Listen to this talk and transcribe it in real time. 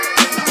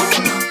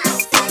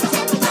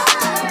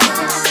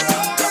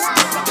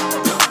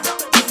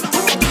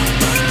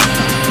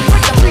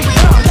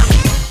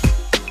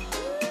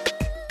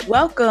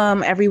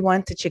Welcome,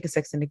 everyone, to Chicken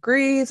Sex and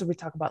Degrees, where we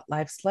talk about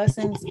life's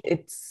lessons,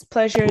 its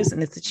pleasures,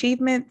 and its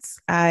achievements.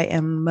 I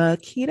am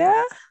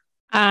Makita.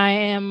 I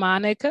am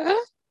Monica.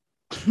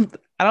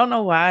 I don't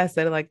know why I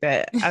said it like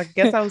that. I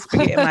guess I was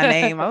forgetting my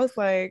name. I was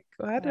like,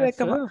 how did that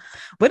come up?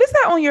 What is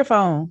that on your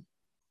phone?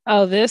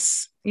 Oh,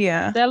 this?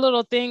 Yeah. That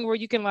little thing where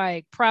you can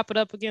like prop it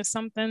up against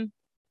something.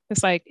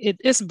 It's like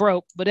it's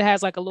broke, but it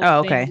has like a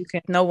little thing Okay. you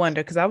can No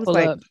wonder, because I was pull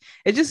like, up.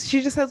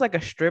 she just has like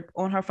a strip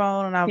on her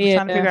phone, and I was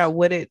trying to Yeah. figure out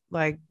what it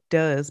like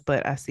does,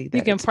 but I see You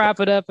that can it's prop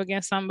it up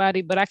against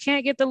somebody, but I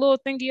can't get the little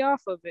thingy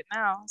off of it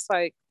now. It's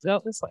like I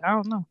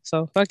don't know.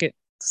 So fuck it.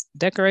 It's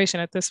decoration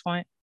at this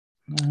point.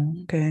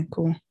 Okay,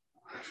 cool.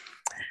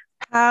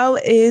 How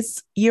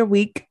is your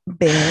week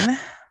been?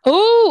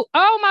 Ooh,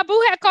 oh, my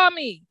boo had called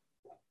me.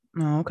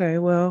 Okay,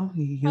 well, Hold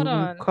you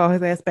on. call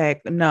his ass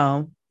back.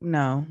 No,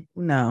 no,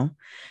 no.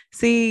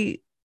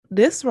 See,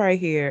 this right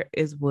here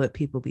is what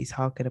people be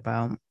talking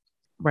about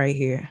right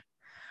here.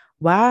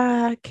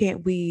 Why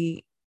can't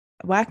we,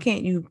 why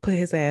can't you put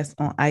his ass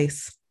on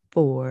ice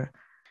for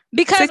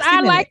Because 60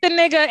 I minutes? like the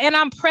nigga and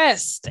I'm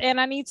pressed and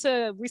I need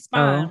to Oh,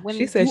 respond. she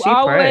When said you she pressed.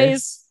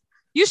 always,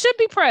 you should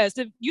be pressed.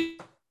 If you're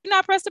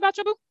not pressed about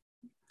your boo,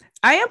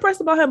 I am pressed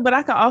about him, but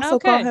I can also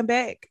call okay. him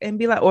back and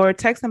be like, or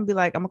text him and be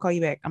like, I'm gonna call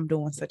you back. I'm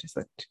doing such and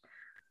such.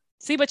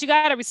 See, but you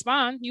gotta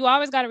respond. You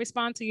always gotta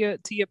respond to your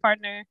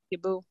partner, your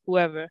boo,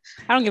 whoever.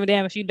 I don't give a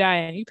damn if you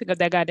dying. You pick up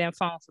that goddamn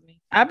phone for me.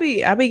 I be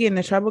getting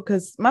in trouble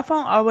because my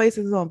phone always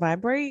is on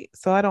vibrate,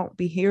 so I don't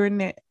be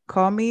hearing it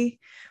call me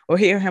or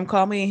hear him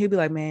call me, and he'll be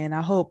like, "Man,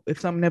 I hope if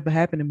something ever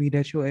happened to me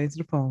that you'll answer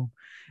the phone.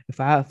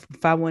 If I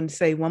wanted to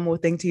say one more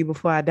thing to you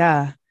before I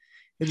die,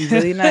 it'd be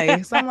really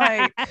nice." I'm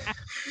like,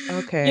 Yo,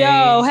 okay,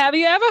 have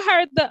you ever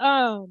heard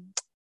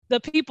the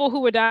people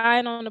who were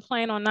dying on the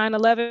plane on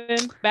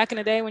 9/11 back in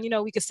the day when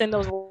we could send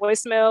those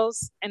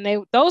voicemails and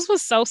those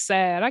was so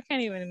sad. I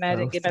can't even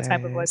imagine so getting that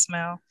type of sad.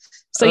 voicemail.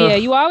 So yeah,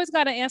 Ugh. you always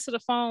got to answer the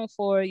phone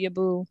for your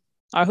boo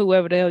or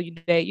whoever the hell you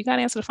date. You got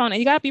to answer the phone and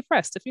you got to be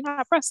pressed. If you're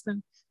not pressed,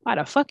 then why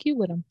the fuck you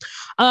with them?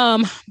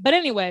 But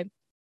anyway,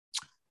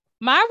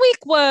 my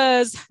week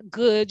was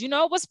good. It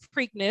was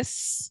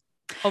Preakness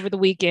over the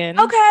weekend.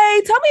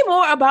 Okay, tell me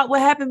more about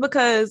what happened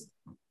because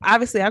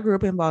obviously I grew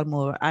up in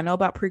Baltimore. I know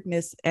about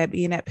Preakness at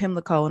being at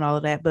Pimlico and all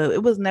of that, but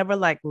it was never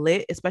like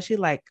lit, especially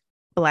like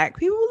black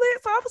people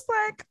lit. So I was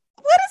like,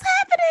 what is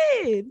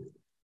happening?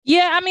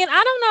 Yeah, I mean,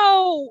 I don't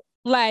know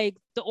like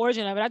the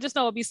origin of it. I just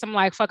know it'd be some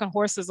like fucking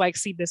horses like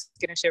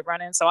Seabiscuit and shit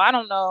running. So I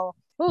don't know.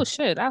 Oh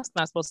shit, that's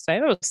not supposed to say.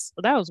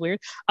 That was weird.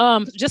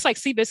 Just like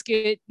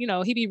Seabiscuit,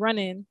 he be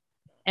running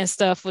and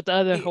stuff with the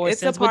other It's a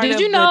horses. But part did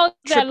you of the know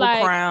that Triple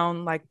like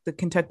Crown, like the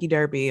Kentucky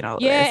Derby and all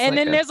of that. yeah, It's and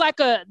like then a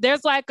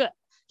there's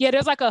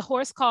like a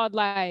horse called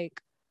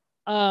like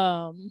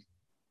there's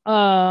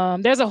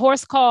a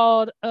horse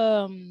called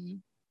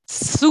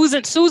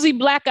Susie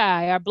Black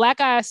Eye or Black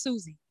Eye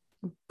Susie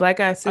Black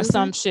Eyed or some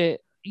Susan,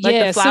 shit. like the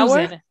Yeah,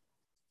 flower. Susan.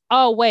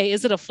 Oh wait,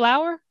 is it a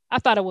flower? I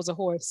thought it was a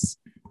horse.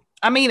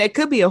 I mean, it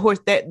could be a horse.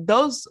 That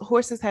those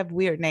horses have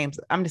weird names.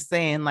 I'm just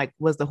saying, like,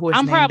 was the horse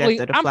I'm named probably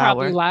after the I'm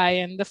probably flower?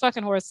 lying. The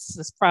fucking horse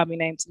is probably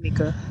named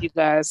Tamika. You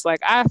guys, like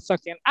I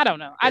don't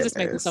know. I just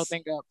made this whole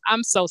Goodness. thing up.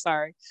 I'm so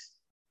sorry.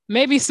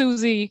 Maybe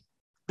Susie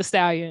the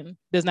stallion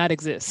does not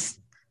exist.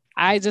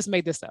 I just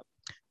made this up.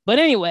 But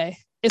anyway,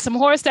 it's some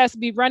horse that's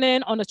be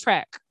running on the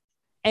track.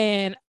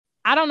 And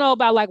I don't know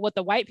about like what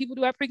the white people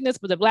do at Preakness,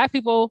 but the black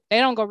people, they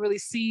don't go really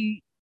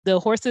see the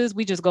horses.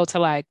 We just go to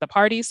like the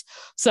parties.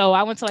 So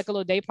I went to like a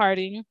little day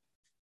party.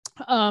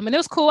 And it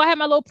was cool. I had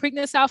my little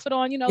Preakness outfit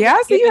on, Yeah, I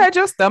looking see you given. had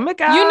your stomach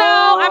I out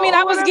mean,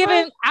 or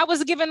whatever. I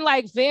was given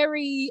like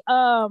very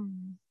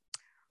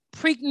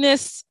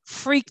Preakness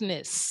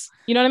freakness.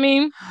 You know what I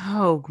mean?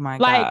 Oh my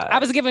Like god. I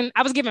was given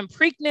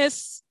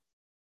Preakness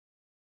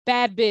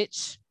bad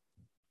bitch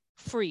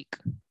freak.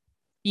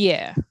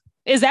 Yeah.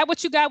 Is that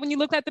what you got when you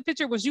looked at the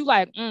picture? Was you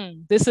like,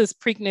 this is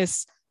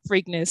Preakness,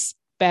 freakness,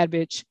 bad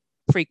bitch,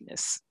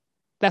 freakness?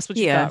 That's what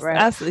you thought, Yes, right?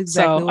 that's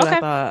exactly So what I okay,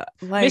 thought.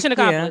 Like, mission yeah,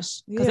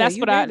 accomplished. Because yeah, you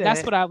did that.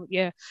 that's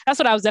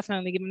what I was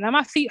definitely giving. Now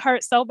my feet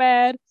hurt so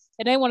bad,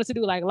 and they wanted to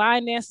do like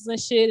line dances and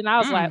shit, and I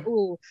was like, Mm.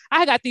 ooh,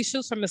 I got these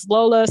shoes from Miss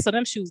Lola, so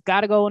them shoes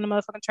gotta go in the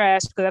motherfucking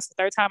trash because that's the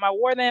third time I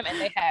wore them, and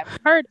they have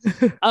hurt.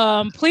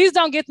 Please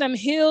don't get them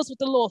heels with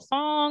the little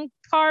thong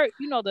part.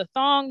 The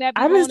thong that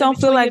be I just going in don't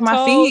feel between like your my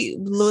toes. feet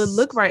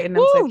look right in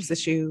them Woo! types of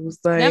shoes.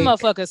 Them Like,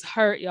 motherfuckers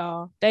hurt,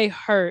 y'all. They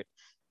hurt.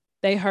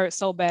 They hurt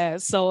so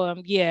bad. So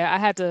yeah,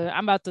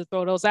 I'm about to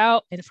throw those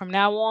out. And from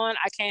now on,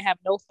 I can't have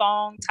no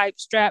thong type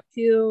strap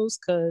heels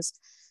because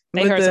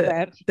they with hurt so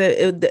bad.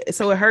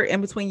 so it hurt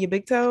in between your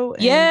big toe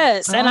and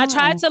Yes. And oh, I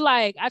tried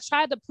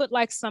to put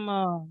like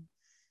some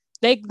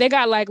they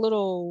got like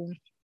little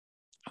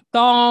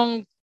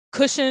thong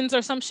cushions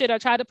or some shit. I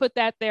tried to put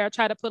that there. I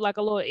tried to put like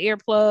a little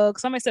earplug.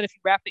 Somebody said if you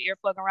wrap the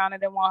earplug around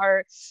it, it won't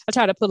hurt. I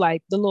tried to put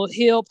like the little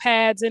heel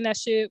pads in that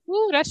shit.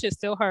 Woo, that shit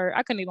still hurt.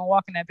 I couldn't even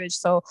walk in that bitch.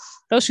 So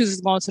those shoes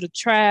was going to the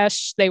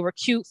trash. They were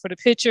cute for the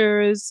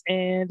pictures,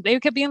 and they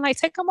kept being like,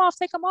 "Take them off,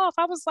 take them off."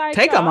 I was like,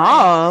 take them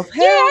off.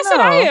 Yeah, I said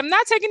I am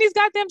not taking these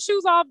goddamn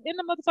shoes off in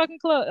the motherfucking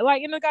club,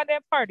 like in the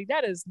goddamn party.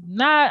 That is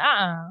not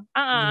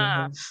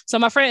Yeah. So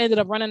my friend ended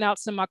up running out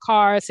to my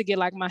car to get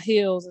like my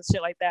heels and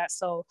shit like that.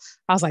 So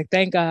I was like,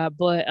 thank God.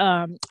 But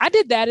I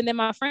did that, and then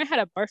my friend had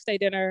a birthday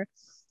dinner,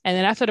 and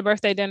then after the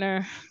birthday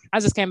dinner, I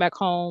just came back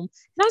home,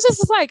 and I was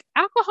just like,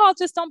 alcohol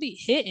just don't be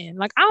hitting.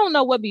 Like I don't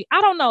know.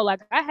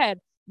 Like I had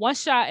one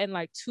shot and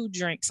like two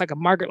drinks, like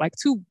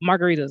two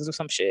margaritas or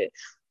some shit.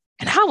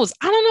 And I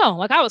don't know,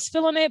 like I was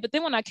feeling it. But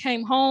then when I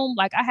came home,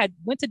 like I had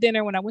went to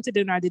dinner. When I went to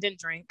dinner, I didn't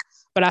drink,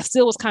 but I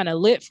still was kind of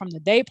lit from the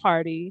day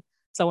party.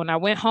 So when I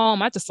went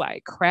home, I just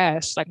like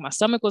crashed. Like my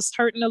stomach was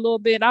hurting a little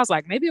bit. I was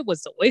like, maybe it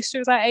was the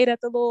oysters I ate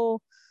at the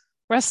little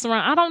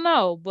restaurant. I don't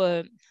know,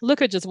 but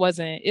liquor just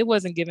wasn't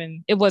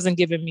giving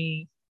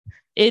me,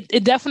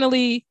 it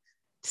definitely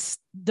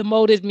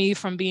demoted me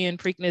from being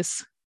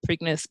Preakness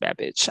bad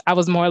bitch. I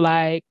was more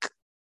like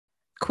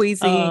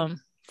queasy,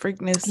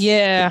 Freakness.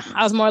 Yeah,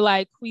 I was more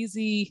like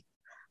queasy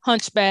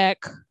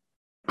hunchback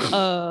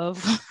of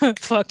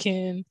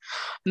fucking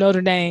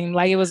Notre Dame.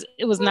 Like it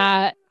was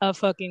not a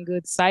fucking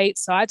good sight.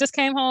 So I just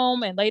came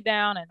home and laid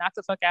down and knocked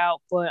the fuck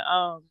out. But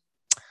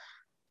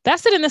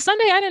that's it. And the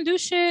Sunday I didn't do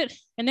shit.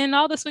 And then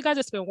all this week I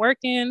just been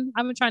working.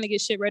 I've been trying to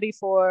get shit ready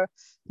for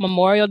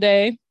Memorial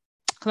Day.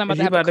 Because I'm about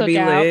to have a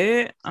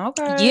cookout.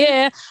 Okay.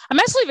 Yeah. I'm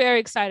actually very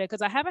excited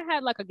because I haven't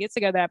had like a get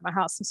together at my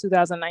house since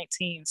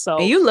 2019. So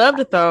and you love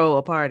to throw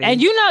a party.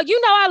 And you know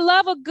I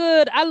love a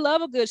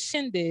good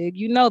shindig.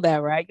 You know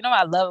that, right? You know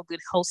I love a good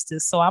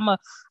hostess. So I'm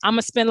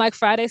gonna spend like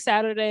Friday,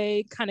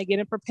 Saturday kind of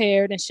getting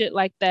prepared and shit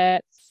like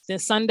that. Then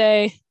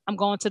Sunday, I'm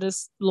going to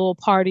this little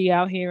party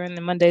out here, and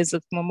the Mondays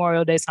of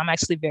Memorial Day. So I'm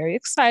actually very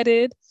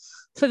excited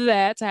for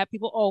that, to have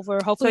people over.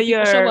 Hopefully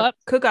people show up.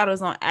 Cookout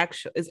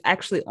is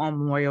actually on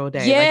Memorial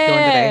Day. Yeah. Like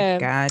during the day.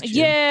 Gotcha.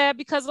 Yeah,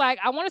 because like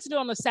I wanted to do it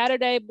on a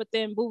Saturday, but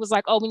then Boo was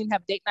like, "Oh, we need to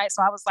have date night."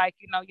 So I was like,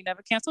 you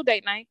never cancel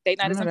date night. Date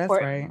night is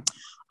important.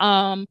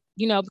 Right.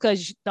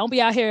 Because don't be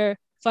out here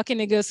fucking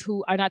niggas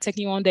who are not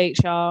taking you on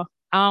dates, y'all.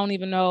 I don't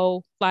even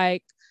know.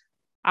 Like,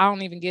 I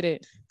don't even get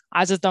it.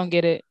 I just don't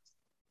get it.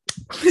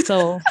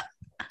 So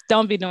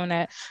don't be doing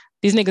that.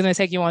 These niggas gonna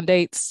take you on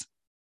dates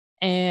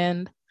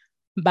and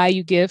buy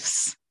you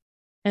gifts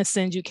and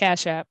send you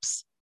cash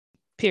apps,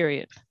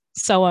 period.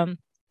 So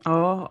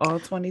all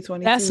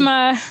 2020. That's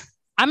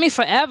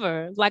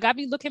forever. Like I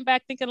be looking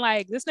back thinking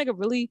like this nigga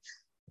really,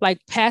 like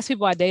past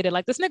people I dated,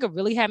 like this nigga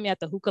really had me at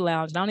the hookah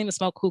lounge. I don't even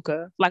smoke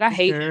hookah. Like I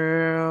hate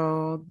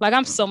him. Like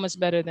I'm so much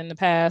better than the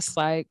past.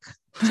 Like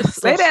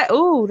just say that.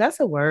 Ooh, that's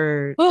a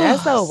word.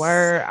 That's a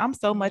word. I'm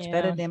so much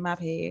better than my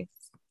past.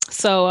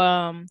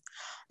 So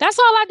that's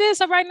all I did.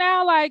 So right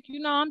now, like,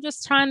 I'm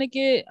trying to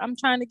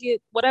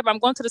get whatever. I'm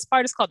going to this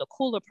party. It's called the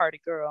Cooler Party,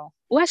 girl.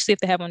 Well, actually, if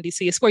they have one in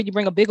DC, it's where you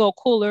bring a big old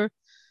cooler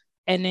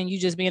and then you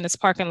just be in this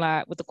parking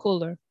lot with the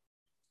cooler.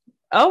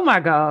 Oh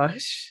my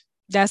gosh.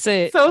 That's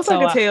it. So it's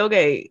like a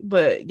tailgate,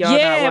 but y'all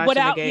not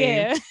watching the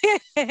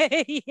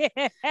game.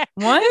 Yeah.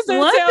 One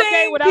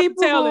thing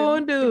people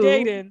gonna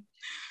do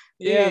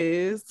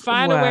is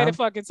find a way to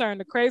fucking turn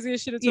the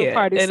craziest shit into a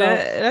party. And so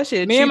that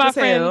shit me and my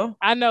friend, hell.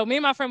 I know, me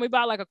and my friend, we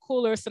bought like a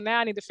cooler. So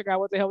now I need to figure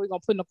out what the hell we're gonna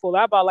put in the cooler.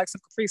 I bought like some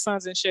Capri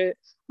Suns and shit.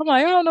 I'm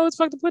like, I don't know what the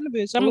fuck to put in the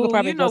bitch. I'm gonna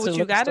probably go to the what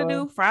you gotta store.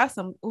 do? Fry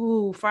some.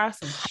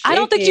 I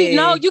don't think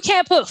you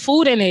can't put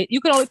food in it. You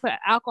can only put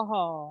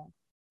alcohol.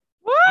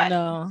 What? I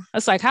know.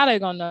 It's like, how they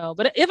gonna know?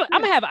 But if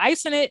I'm gonna have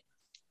ice in it,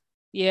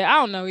 yeah, I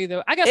don't know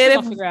either. I guess we're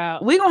gonna figure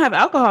out. We gonna have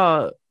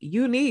alcohol.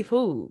 You need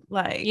food.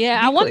 Like, yeah,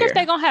 I wonder if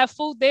they're gonna have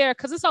food there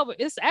because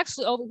it's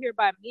actually over here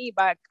by me.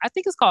 I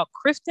think it's called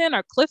Clifton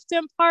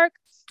Park.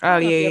 Oh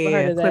yeah,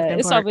 heard of that.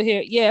 It's Park. Over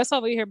here. Yeah, it's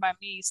over here by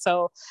me.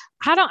 So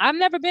I've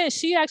never been.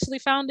 She actually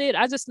found it.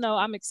 I just know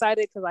I'm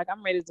excited because like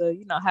I'm ready to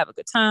have a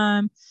good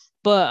time.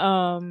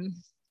 But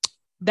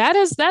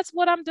that's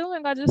what I'm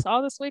doing.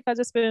 All this week I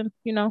just been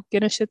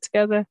getting shit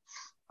together.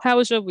 How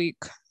was your week?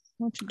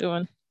 What you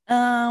doing?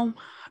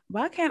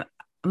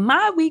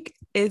 My week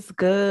is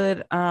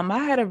good.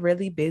 I had a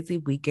really busy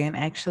weekend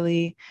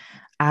actually.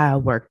 I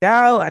worked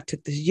out. I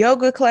took this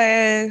yoga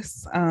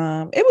class.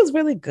 It was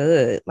really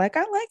good. Like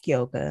I like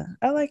yoga.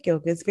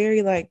 It's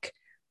very like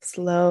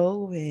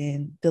slow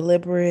and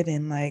deliberate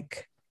and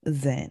like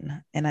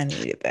zen, and I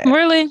needed that.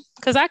 Really?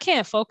 Because I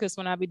can't focus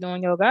when I be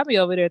doing yoga. I be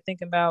over there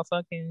thinking about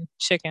fucking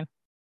chicken.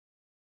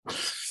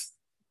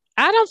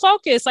 I don't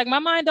focus. Like my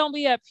mind don't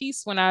be at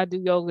peace when I do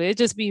yoga. It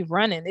just be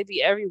running. It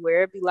be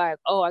everywhere. It be like,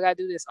 oh, I gotta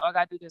do this. Oh, I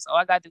gotta do this. Oh,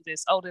 I gotta do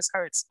this. Oh, this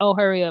hurts. Oh,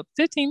 hurry up.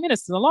 15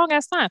 minutes is a long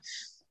ass time.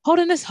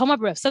 Holding this, hold my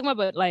breath, suck my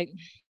butt. Like,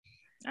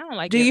 I don't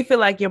like it. Do you feel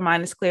like your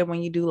mind is clear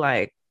when you do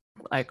like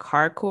like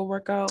hardcore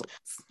workouts.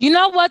 You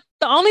know what?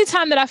 The only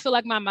time that I feel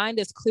like my mind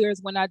is clear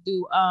is when I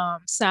do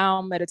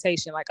sound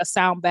meditation, like a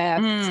sound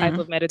bath type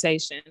of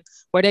meditation,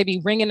 where they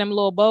be ringing them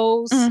little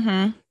bowls.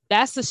 Mm-hmm.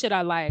 That's the shit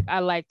I like. I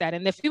like that.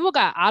 And if people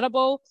got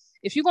Audible,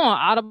 if you go on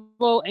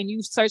Audible and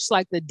you search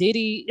like the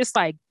Diddy, it's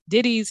like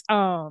Diddy's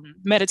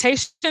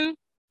meditation.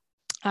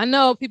 I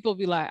know people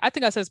be like, I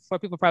think I said this before,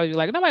 people probably be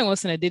like, nobody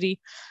wants to listen to Diddy,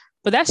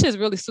 but that shit's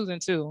really soothing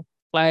too.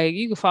 Like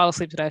you can fall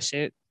asleep to that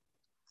shit.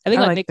 I think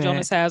I like like Nick that.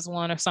 Jonas has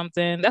one or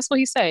something. That's what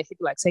he said. He'd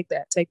be like, take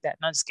that, take that.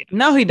 No, I'm just kidding.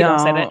 No, he He don't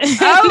say don't.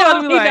 that. I was No,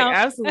 gonna be he like, don't.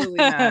 absolutely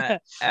not.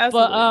 But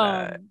Absolutely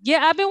not. yeah,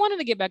 I've been wanting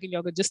to get back in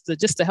yoga just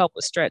to help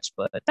with stretch,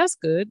 but that's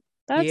good.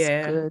 That's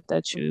Yeah, good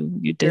that you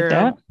did that.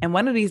 girl. And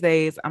one of these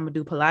days, I'm gonna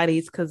do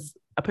Pilates because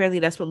apparently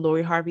that's what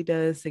Lori Harvey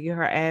does to get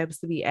her abs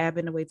to be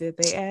abbing the way that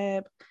they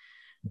ab.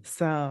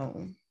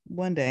 So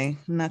one day,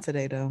 not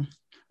today though,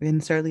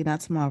 and certainly not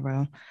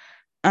tomorrow.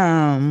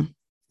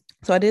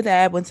 So I did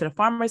that. Went to the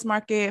farmers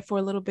market for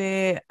a little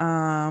bit.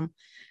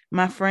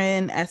 My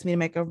friend asked me to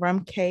make a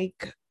rum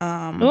cake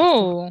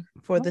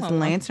for this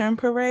lantern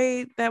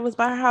parade that was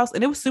by her house,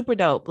 and it was super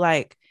dope.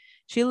 Like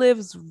she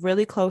lives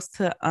really close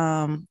to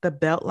the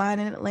Beltline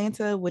in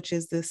Atlanta, which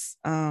is this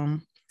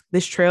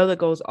trail that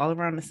goes all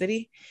around the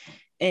city,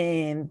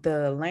 and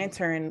the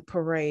lantern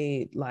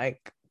parade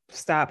like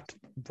stopped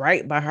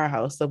right by her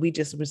house, so we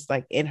just was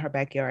like in her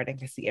backyard and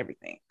could see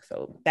everything.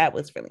 So that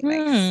was really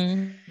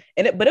nice.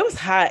 But it was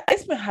hot.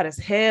 It's been hot as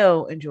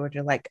hell in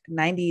Georgia, like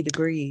 90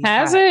 degrees.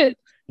 Has hot. it?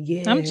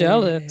 Yeah, I'm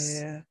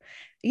jealous.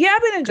 Yeah,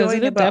 I've been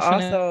enjoying it, but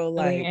definitely also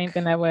like ain't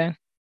been that way.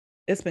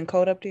 It's been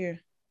cold up there.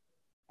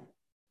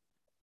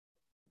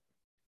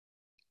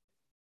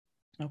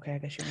 Okay, I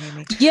guess you hear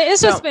me. Yeah,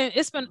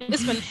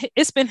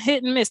 it's been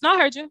hit and miss. No, I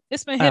heard you.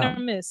 It's been hit or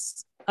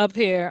miss up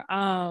here.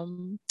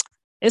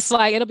 It's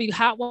like it'll be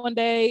hot one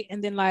day,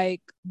 and then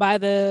like by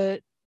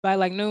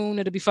like noon,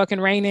 it'll be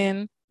fucking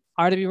raining,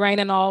 or it'll be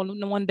raining all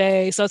in one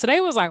day. So today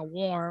was like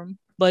warm,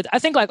 but I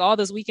think like all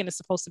this weekend is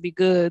supposed to be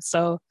good.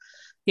 So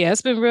yeah,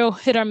 it's been real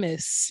hit or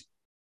miss.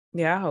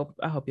 Yeah,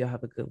 I hope y'all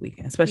have a good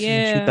weekend, especially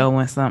since you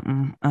throwing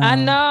something. I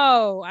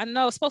know.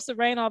 It's supposed to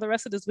rain all the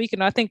rest of this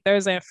weekend. I think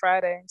Thursday and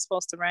Friday it's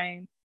supposed to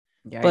rain.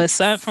 Yikes.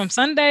 But from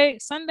Sunday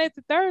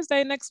to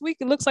Thursday next week,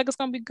 it looks like it's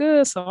gonna be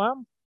good.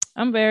 So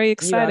I'm very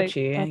excited.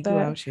 You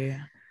out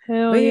here.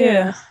 Hell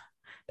yeah.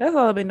 That's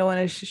all I've been doing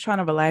is just trying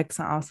to relax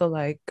and also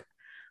like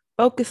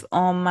focus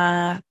on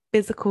my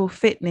physical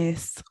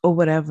fitness or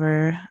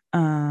whatever.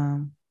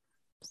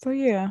 So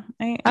yeah.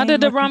 How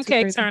did the rum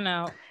cake turn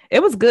out?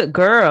 It was good,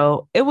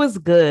 girl. It was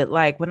good.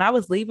 Like when I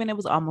was leaving, it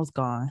was almost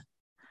gone.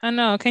 I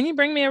know. Can you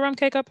bring me a rum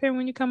cake up here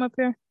when you come up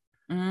here?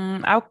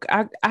 I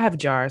have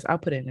jars. I'll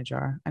put it in a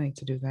jar. I need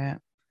to do that.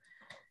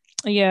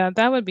 Yeah,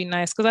 that would be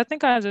nice because I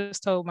think I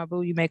just told my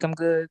boo you make them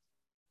good.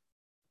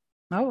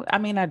 Oh, I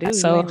mean I do.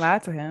 So, you ain't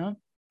lied to him.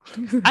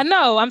 I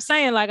know. I'm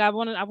saying like I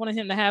wanted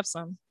him to have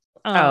some.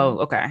 Oh,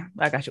 okay.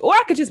 I got you. Or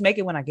I could just make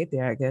it when I get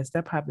there. I guess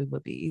that probably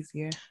would be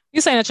easier. You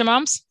saying at your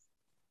mom's?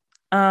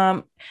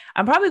 I'm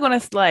probably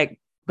gonna like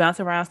bounce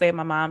around, stay at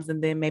my mom's,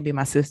 and then maybe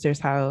my sister's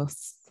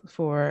house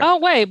for. Oh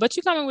wait, but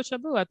you coming with your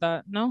boo? I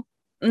thought no.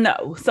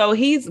 No, so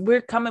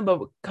we're coming, but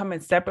we're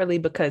coming separately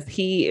because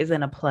he is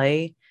in a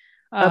play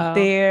up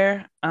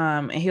there.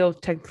 And he'll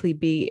technically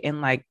be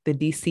in like the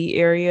DC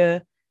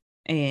area,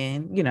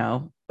 and you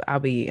know I'll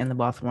be in the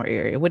Baltimore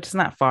area, which is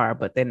not far,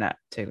 but they're not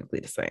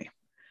technically the same.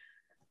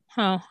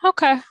 Oh,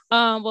 okay.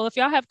 Well, if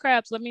y'all have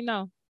crabs, let me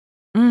know.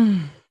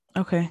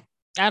 Okay.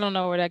 I don't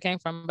know where that came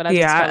from, but I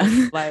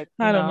just like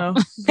I don't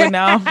know. But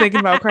now I'm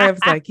thinking about crabs.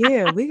 Like,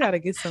 yeah, we got to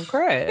get some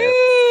crabs.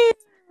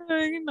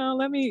 You know,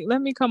 let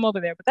me come over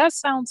there. But that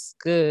sounds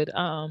good.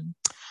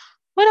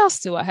 What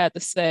else do I have to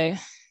say?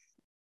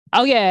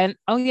 Oh yeah,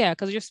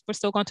 because we're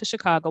still going to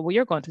Chicago. Well,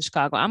 you're going to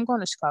Chicago. I'm going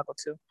to Chicago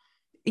too.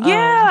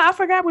 Yeah, I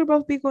forgot we're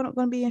both going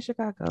to be in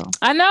Chicago.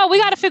 I know. We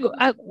got to figure.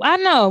 I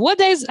know what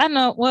days. I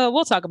know. Well,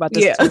 we'll talk about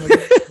this. Yeah.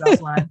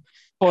 Offline.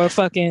 Or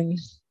fucking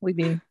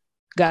we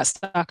got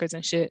stalkers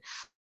and shit.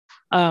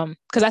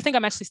 Because I think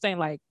I'm actually staying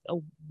like a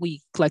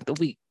week,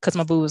 because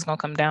my boo is gonna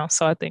come down.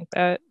 So I think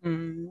that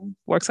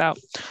works out.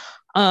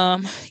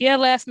 Yeah,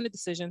 last minute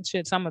decision.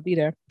 Shit, so I'm gonna be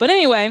there. But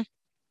anyway,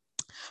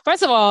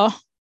 first of all,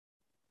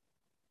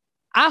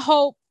 I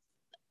hope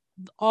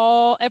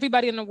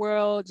everybody in the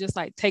world just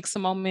like takes a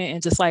moment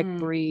and just like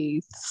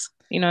breathes.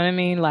 You know what I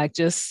mean? Like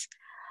just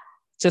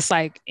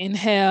like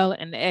inhale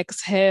and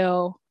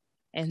exhale.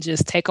 And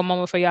just take a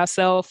moment for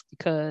yourself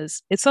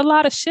because it's a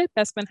lot of shit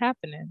that's been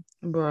happening.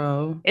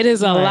 Bro. It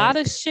is a lot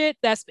of shit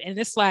and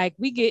it's like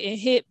we getting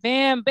hit,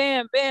 bam,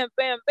 bam, bam,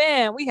 bam,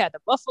 bam. We had the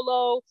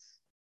Buffalo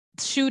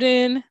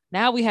shooting.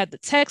 Now we had the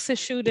Texas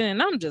shooting.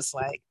 And I'm just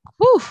like,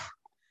 whew.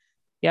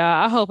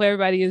 Yeah, I hope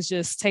everybody is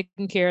just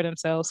taking care of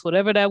themselves.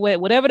 Whatever that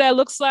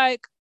looks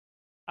like,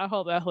 I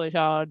hope that's what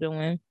y'all are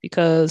doing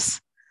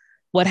because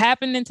what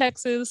happened in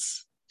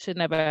Texas should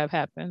never have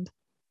happened.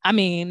 I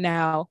mean,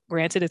 now,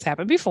 granted, it's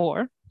happened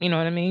before, you know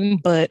what I mean?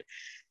 But,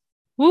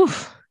 whew,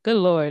 good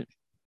Lord.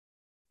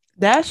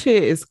 That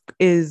shit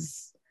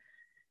is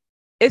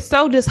it's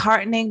so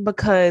disheartening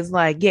because,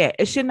 like, yeah,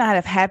 it should not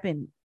have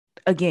happened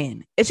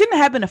again. It shouldn't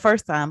have happened the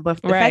first time,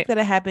 but the fact that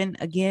it happened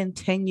again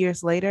 10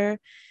 years later,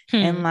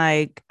 and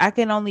like, I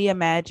can only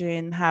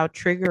imagine how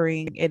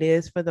triggering it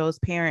is for those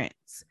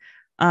parents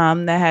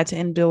that had to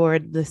endure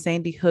the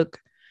Sandy Hook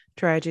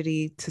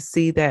tragedy to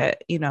see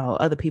that, you know,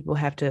 other people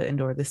have to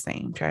endure the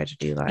same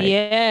tragedy. Like,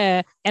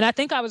 yeah. And I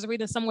think I was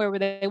reading somewhere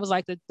where it was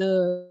like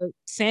the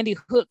Sandy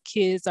Hook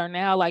kids are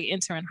now like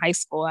entering high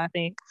school, I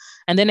think.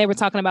 And then they were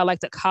talking about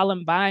like the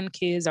Columbine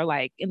kids are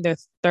like in their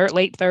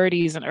late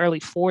 30s and early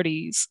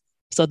 40s.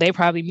 So they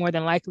probably more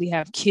than likely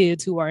have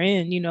kids who are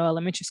in, you know,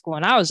 elementary school.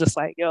 And I was just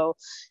like, yo,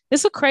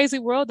 it's a crazy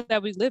world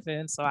that we live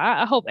in. So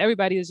I hope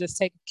everybody is just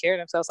taking care of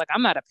themselves. Like,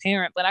 I'm not a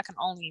parent, but I can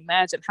only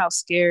imagine how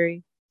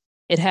scary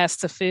it has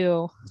to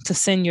feel to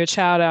send your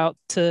child out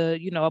to,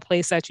 you know, a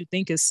place that you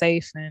think is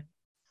safe, and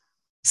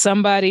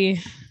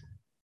somebody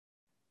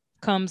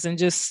comes and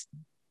just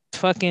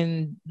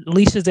fucking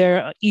leashes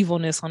their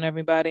evilness on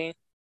everybody.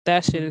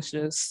 That shit is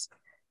just,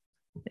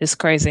 it's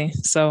crazy.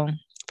 So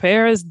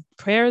prayers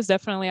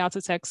definitely out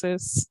to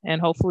Texas, and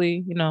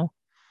hopefully, you know,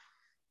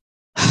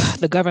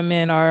 the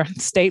government or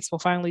states will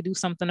finally do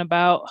something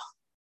about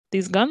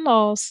these gun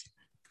laws.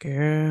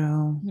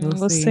 girl,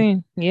 we'll see.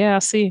 Yeah, I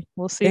see.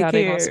 We'll see how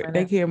they're gonna spend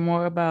they it. care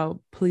more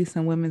about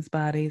policing women's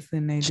bodies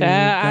than they do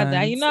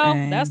Child, you guns. know,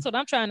 And that's what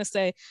I'm trying to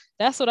say.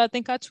 That's what I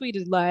think I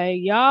tweeted. Like,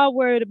 y'all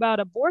worried about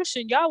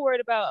abortion. Y'all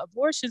worried about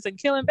abortions and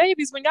killing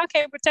babies when y'all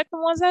can't protect the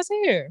ones that's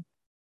here.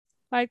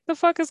 Like, the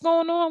fuck is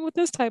going on with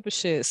this type of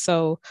shit?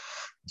 So,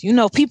 you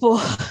know, people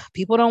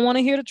don't want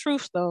to hear the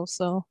truth though.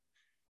 So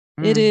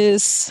it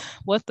is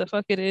what the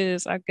fuck it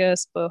is, I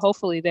guess. But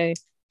hopefully they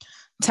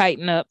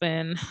tighten up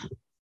and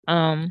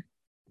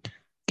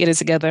get it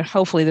together.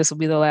 Hopefully this will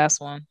be the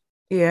last one.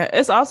 yeah,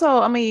 it's also,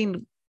 I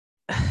mean,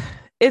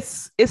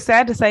 it's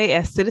sad to say,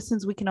 as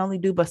citizens we can only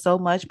do but so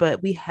much,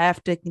 but we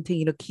have to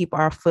continue to keep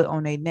our foot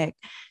on their neck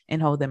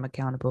and hold them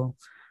accountable.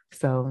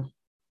 So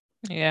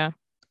yeah.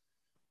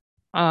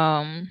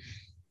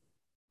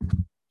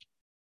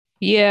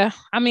 Yeah,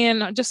 I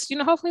mean, just, you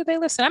know, hopefully they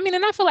listen. I mean,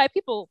 and I feel like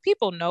people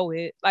know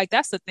it. Like,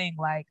 that's the thing.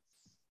 Like,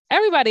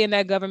 everybody in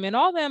that government,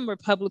 all them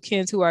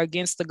Republicans who are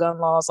against the gun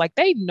laws, like,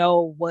 they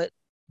know what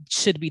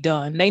should be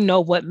done. They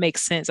know what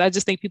makes sense. I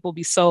just think people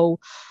be so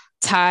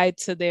tied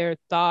to their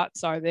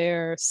thoughts or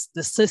the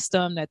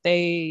system that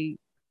they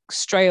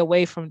stray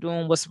away from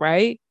doing what's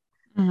right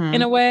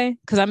in a way.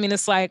 Because I mean,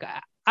 it's like,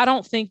 I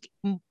don't think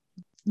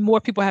more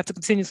people have to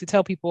continuously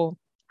tell people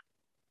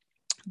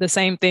the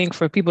same thing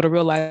for people to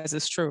realize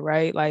it's true,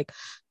 right? Like,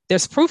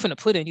 there's proof in the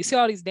pudding. You see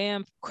all these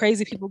damn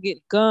crazy people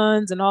getting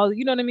guns and all,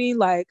 you know what I mean?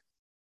 Like,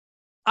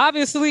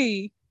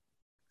 obviously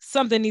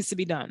something needs to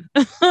be done.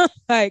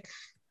 Like,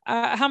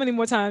 how many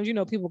more times, you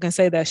know, people can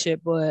say that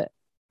shit, but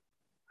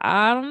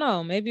I don't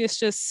know. Maybe it's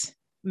just,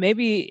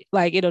 maybe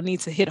like it'll need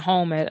to hit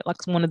home at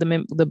like one of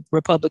the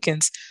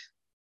Republicans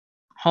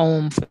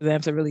home for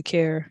them to really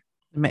care.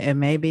 it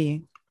may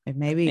be.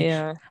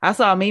 Yeah. I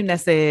saw a meme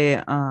that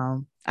said,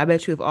 I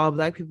bet you if all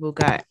black people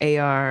got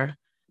AR,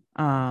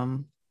 I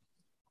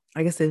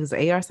guess it was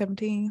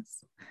AR-17s,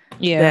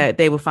 Yeah. that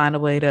they would find a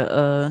way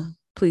to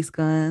police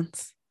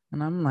guns.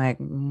 And I'm like,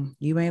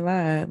 you ain't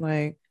lied.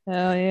 Like,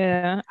 hell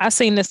yeah. I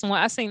seen this one.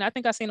 I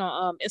think I seen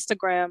on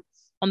Instagram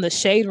on the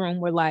Shade Room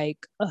where,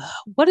 like,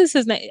 what is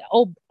his name?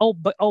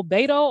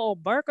 Beto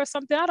O'Burke or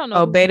something. I don't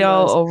know.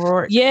 Beto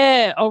O'Rourke.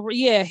 Yeah.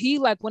 Yeah. He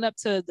like went up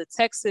to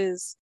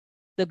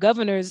the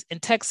governors in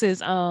Texas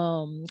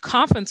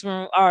conference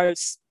room or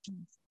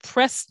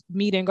press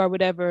meeting or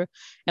whatever,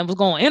 and was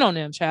going in on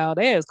them, child.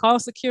 They was calling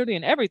security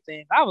and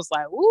everything. I was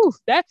like, ooh,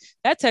 that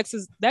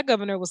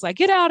governor was like,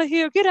 get out of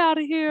here, get out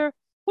of here.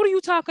 What are you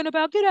talking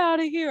about? Get out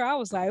of here. I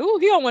was like, ooh,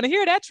 he don't want to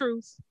hear that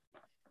truth.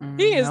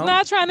 He is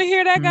not trying to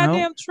hear that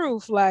goddamn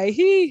truth. Like,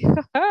 he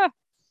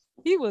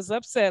was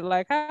upset.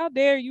 Like, how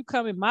dare you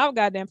come in my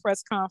goddamn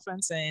press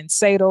conference and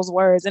say those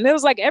words? And it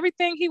was like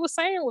everything he was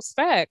saying was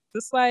fact.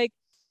 It's like,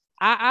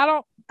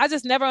 I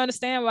just never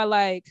understand why,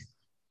 like,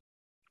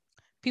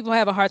 people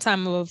have a hard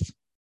time of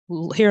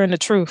hearing the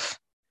truth.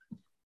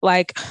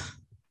 Like,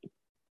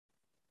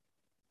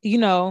 you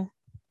know,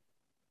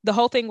 the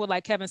whole thing with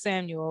like Kevin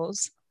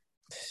Samuels,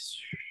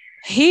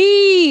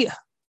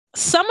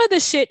 some of the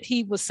shit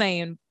he was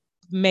saying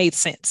made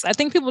sense. I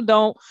think people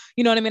don't,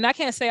 you know what I mean? I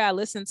can't say I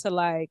listened to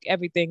like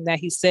everything that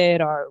he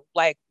said or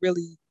like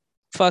really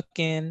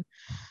fucking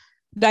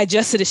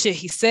digested the shit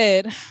he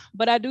said,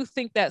 but I do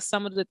think that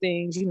some of the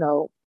things, you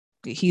know,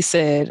 he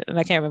said, and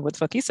I can't remember what the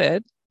fuck he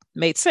said,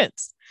 made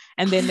sense.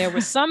 And then there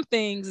were some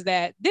things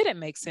that didn't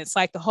make sense,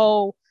 like the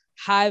whole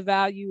high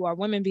value or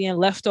women being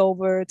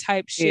leftover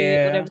type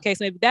shit, whatever the case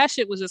may be. That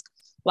shit was just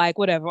like,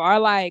 whatever. Or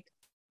like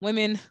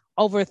women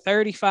over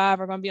 35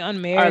 are gonna be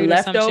unmarried or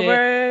leftovers. Some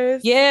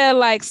shit. Yeah,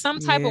 like some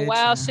type of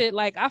wild shit.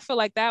 Like, I feel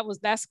like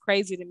that's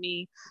crazy to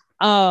me.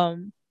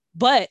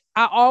 But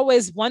I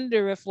always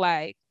wonder if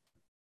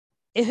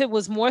it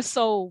was more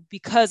so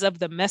because of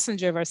the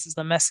messenger versus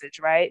the message,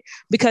 right?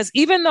 Because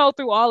even though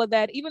through all of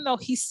that, even though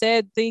he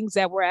said things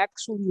that were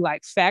actually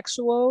like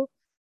factual,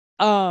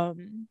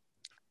 um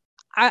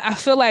I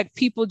feel like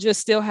people just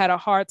still had a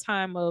hard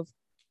time of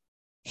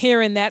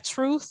hearing that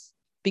truth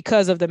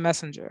because of the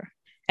messenger.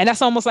 And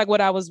that's almost like what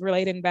I was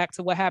relating back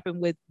to what happened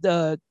with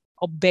the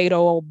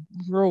Beto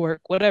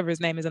O'Rourke, whatever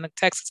his name is, in the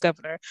Texas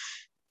governor.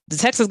 The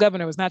Texas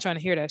governor was not trying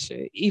to hear that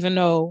shit, even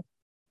though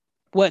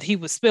what he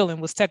was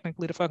spilling was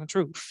technically the fucking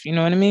truth. You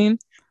know what I mean?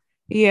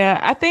 Yeah,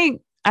 I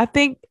think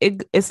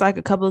it's like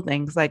a couple of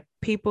things. Like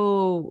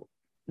people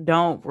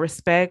don't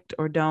respect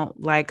or don't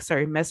like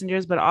certain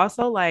messengers, but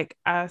also like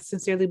I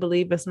sincerely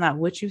believe it's not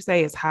what you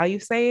say, it's how you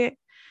say it.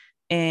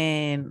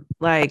 And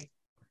like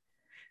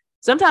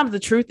sometimes the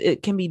truth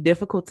it can be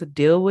difficult to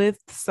deal with.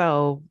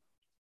 So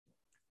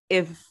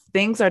if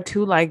things are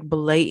too like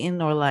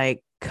blatant or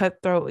like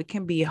cutthroat, it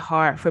can be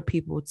hard for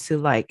people to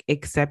like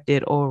accept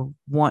it or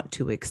want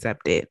to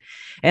accept it.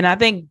 And I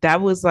think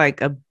that was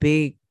like a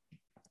big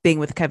thing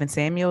with Kevin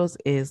Samuels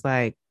is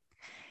like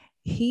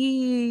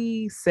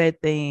he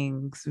said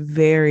things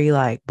very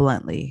like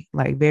bluntly,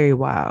 like very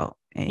wild.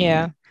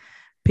 Yeah. And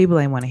people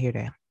ain't want to hear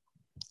that.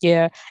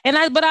 Yeah. And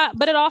I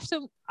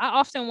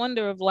often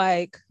wonder of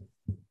like,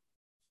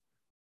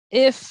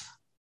 if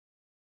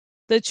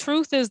the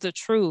truth is the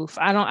truth,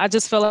 I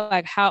just feel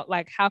like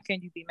how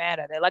can you be mad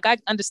at it? Like I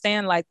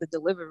understand like the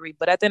delivery,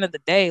 but at the end of the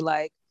day,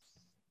 like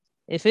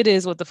if it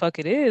is what the fuck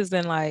it is,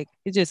 then like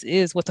it just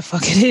is what the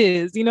fuck it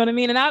is. You know what I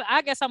mean? And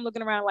I guess I'm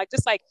looking around like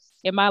just like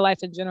in my life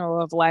in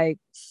general of like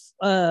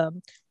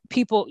um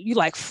people, you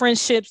like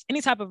friendships,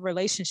 any type of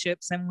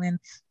relationships. And when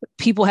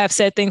people have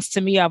said things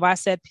to me, I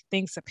said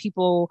things to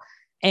people,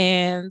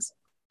 and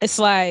it's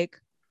like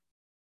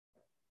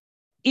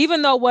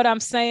even though what I'm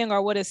saying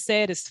or what is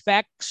said is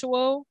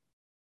factual,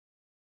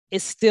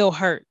 it still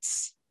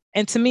hurts.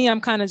 And to me,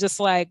 I'm kind of just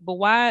like, but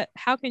why?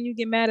 How can you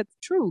get mad at the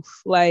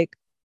truth? Like,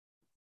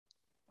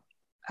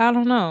 I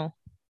don't know.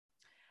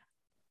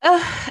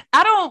 I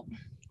don't.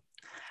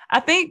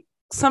 I think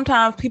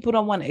sometimes people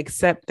don't want to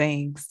accept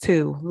things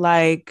too.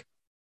 Like,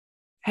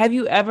 have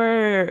you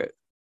ever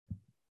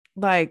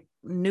like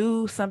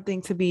knew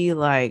something to be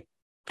like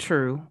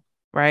true,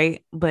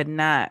 right? But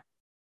not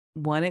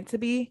want it to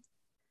be?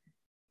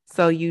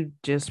 So you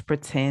just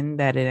pretend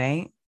that it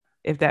ain't,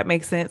 if that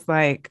makes sense.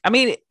 Like, I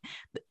mean,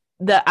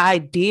 the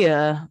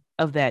idea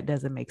of that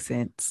doesn't make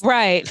sense.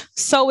 Right.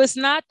 So it's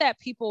not that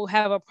people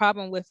have a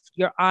problem with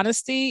your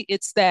honesty,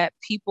 it's that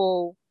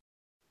people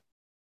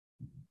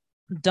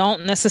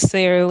don't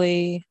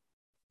necessarily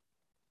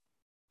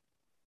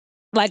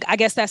like, I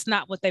guess that's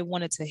not what they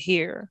wanted to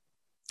hear.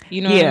 You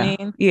know what I Yeah,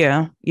 mean?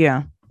 yeah,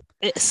 yeah.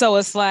 So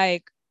it's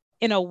like,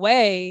 in a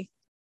way,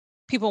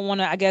 people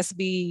want to, I guess,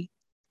 be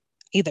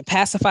either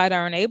pacified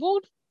or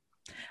enabled,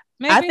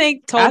 I maybe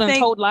think, I told and think,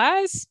 told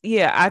lies.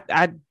 yeah,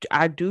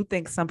 I do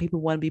think some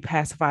people want to be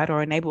pacified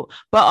or enabled,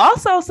 but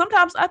also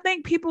sometimes I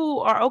think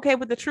people are okay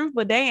with the truth,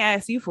 but they ain't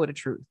ask you for the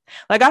truth.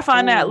 Like I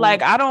find that,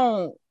 like Oh, I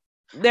don't.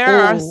 There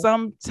are oh,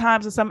 some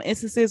times in some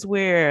instances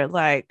where,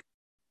 like,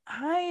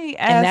 I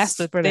and that's asked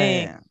the for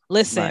thing. that.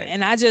 Listen, Like,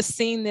 and I just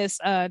seen this.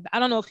 I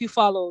don't know if you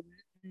follow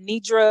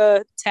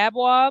Nidra mm-mm.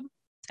 Tabwab.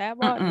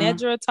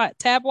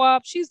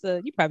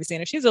 You probably seen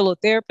her. She's a little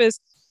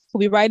therapist who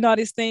be writing all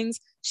these things.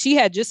 She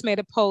had just made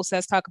a post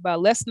that's talk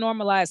about let's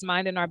normalize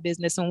minding our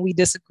business when we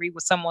disagree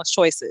with someone's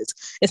choices.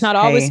 It's not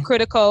always Hey,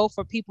 critical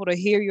for people to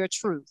hear your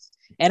truth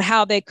and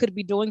how they could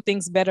be doing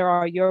things better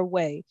or your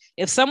way.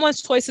 If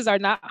someone's choices are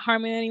not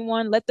harming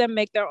anyone, let them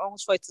make their own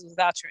choices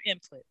without your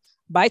input.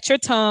 Bite your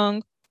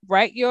tongue,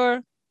 write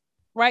your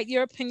write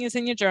your opinions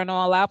in your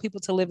journal, allow people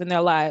to live in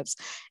their lives.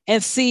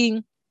 And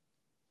see,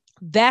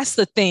 that's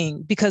the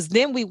thing, because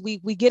then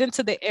we get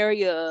into the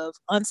area of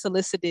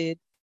unsolicited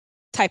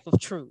type of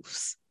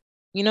truths.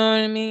 You know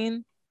what I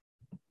mean?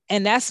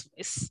 And that's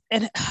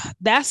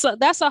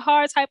a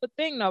hard type of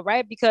thing though,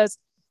 right? Because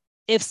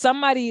if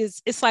somebody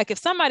is it's like if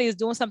somebody is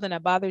doing something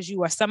that bothers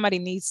you, or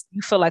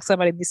you feel like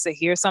somebody needs to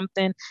hear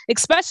something,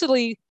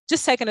 especially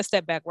just taking a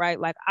step back, right?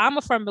 Like I'm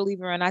a firm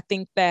believer, and I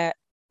think that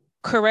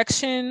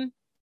correction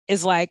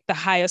is like the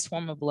highest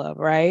form of love,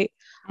 right?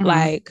 mm-hmm.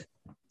 Like,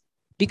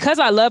 because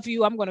I love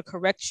you, I'm going to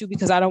correct you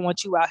because I don't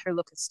want you out here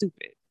looking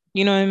stupid.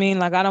 You know what I mean?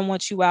 Like, I don't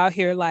want you out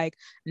here like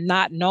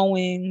not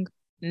knowing,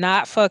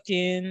 not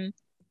fucking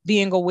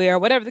being aware,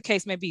 whatever the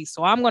case may be.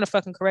 So I'm going to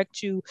fucking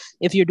correct you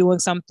if you're doing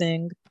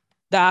something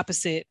the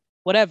opposite,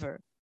 whatever.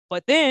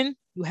 But then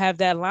you have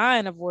that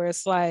line of where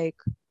it's like,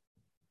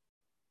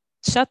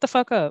 shut the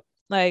fuck up.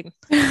 Like,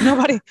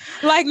 nobody,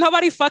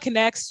 nobody fucking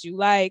asked you.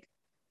 Like,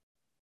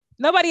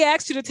 nobody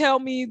asked you to tell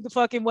me the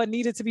fucking what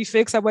needed to be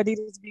fixed or what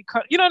needed to be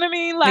you know what I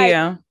mean? Like,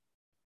 Yeah,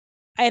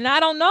 and I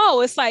don't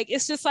know. It's like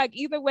it's just like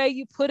either way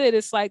you put it,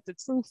 it's like the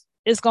truth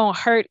is gonna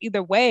hurt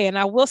either way. And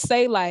I will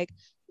say, like,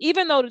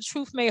 even though the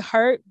truth may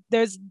hurt,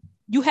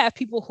 you have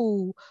people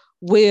who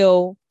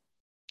will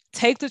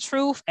take the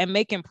truth and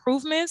make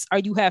improvements, or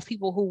you have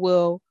people who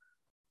will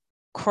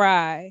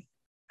cry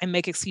and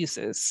make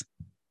excuses.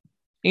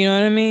 You know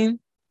what I mean?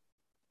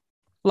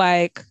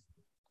 Like,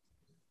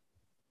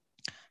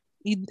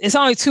 it's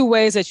only two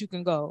ways that you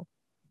can go.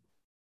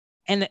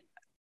 And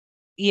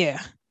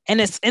yeah. And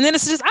then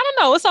it's just, I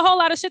don't know, it's a whole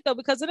lot of shit though,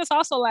 because then it's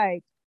also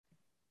like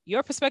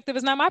your perspective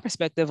is not my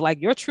perspective.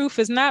 Like your truth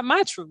is not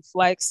my truth.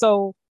 Like,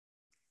 so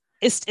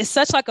it's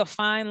such like a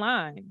fine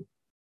line.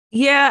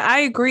 Yeah, I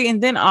agree.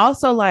 And then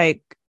also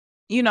like,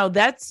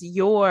 that's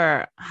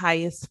your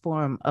highest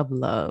form of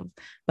love.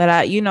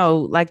 But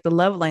like the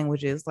love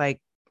languages,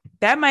 like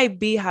that might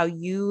be how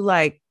you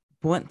like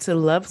want to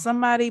love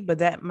somebody, but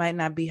that might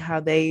not be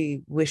how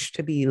they wish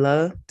to be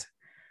loved.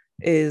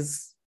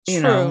 Is,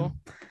 True.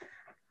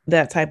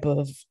 that type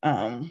of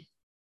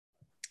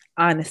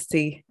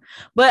honesty.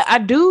 But I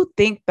do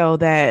think though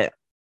that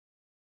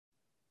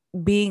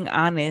being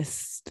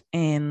honest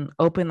and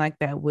open like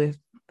that with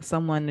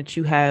someone that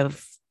you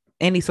have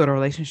any sort of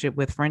relationship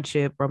with,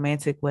 friendship,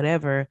 romantic,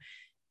 whatever,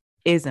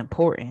 is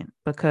important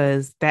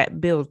because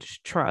that builds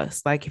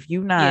trust. Like if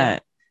you're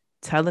not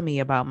telling me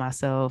about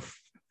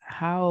myself,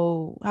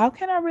 how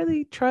can I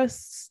really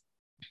trust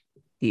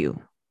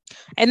you?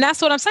 And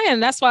that's what I'm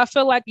saying. That's why I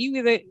feel like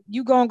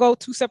you gonna go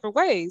two separate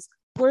ways.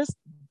 Where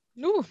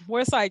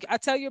it's like I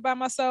tell you about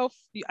myself,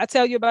 I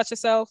tell you about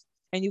yourself,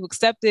 and you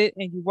accept it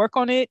and you work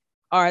on it,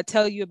 or I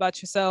tell you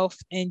about yourself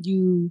and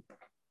you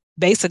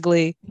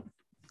basically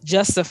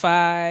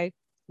justify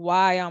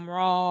why I'm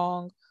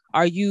wrong,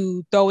 or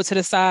you throw it to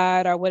the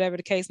side, or whatever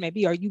the case may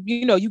be, or you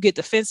get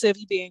defensive,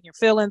 you be in your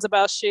feelings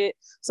about shit.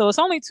 So it's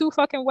only two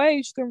fucking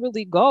ways you can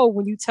really go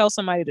when you tell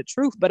somebody the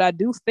truth. But I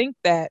do think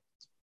that,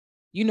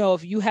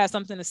 if you have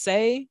something to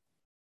say,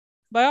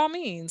 by all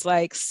means,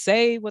 like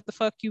say what the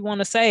fuck you want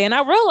to say. And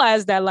I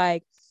realize that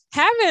like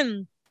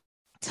having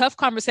tough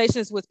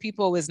conversations with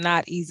people is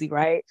not easy,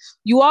 right?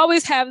 You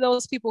always have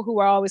those people who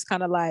are always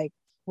kind of like,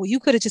 well,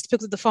 you could have just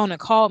picked up the phone and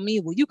called me.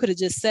 Well, you could have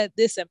just said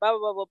this and blah,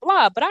 blah, blah, blah,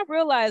 blah. But I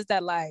realized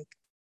that like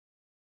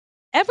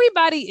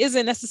everybody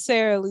isn't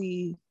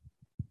necessarily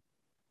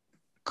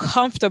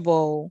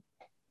comfortable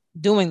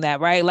doing that,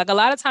 right? Like a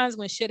lot of times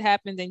when shit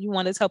happens and you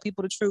want to tell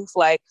people the truth,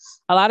 like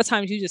a lot of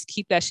times you just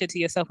keep that shit to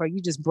yourself, or you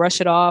just brush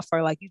it off,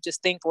 or like you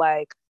just think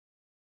like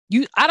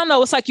I don't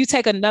know, it's like you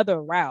take another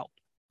route.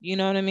 You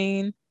know what I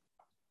mean?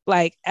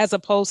 Like as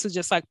opposed to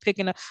just like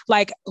picking up,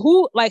 like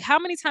how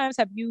many times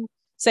have you,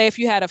 say if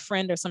you had a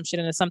friend or some shit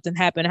and something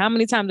happened, how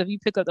many times have you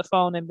picked up the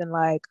phone and been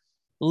like,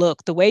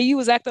 look, the way you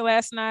was acting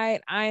last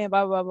night, I am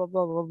blah, blah, blah,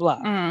 blah, blah,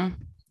 blah.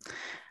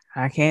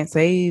 I can't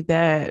say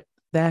that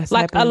that's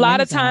like a happened lot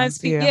many of times,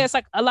 times. Yeah. yeah, it's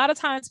like a lot of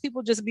times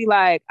people just be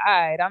like, all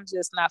right, I'm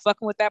just not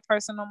fucking with that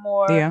person no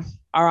more. Yeah.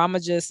 Or I'm gonna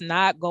just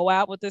not go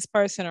out with this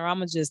person, or I'm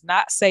gonna just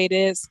not say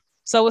this.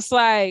 So it's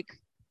like,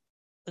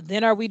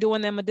 then are we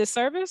doing them a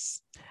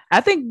disservice?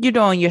 I think you're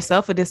doing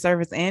yourself a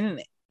disservice,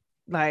 and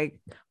like,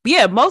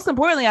 yeah, most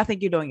importantly, I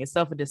think you're doing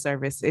yourself a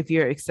disservice if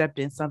you're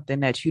accepting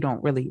something that you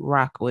don't really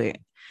rock with,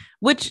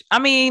 which I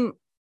mean,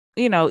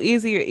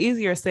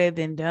 easier said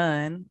than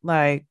done.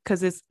 Like,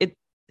 because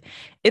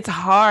it's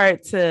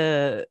hard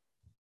to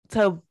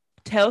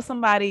tell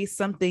somebody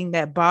something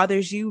that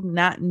bothers you,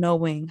 not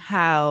knowing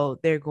how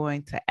they're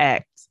going to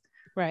act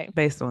right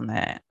based on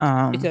that.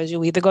 Because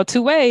you either go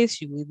two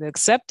ways: you either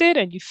accept it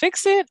and you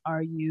fix it,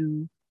 or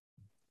you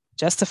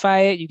justify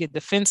it, you get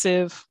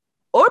defensive.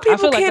 Or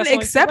people can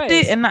accept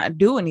it and not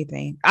do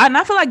anything. And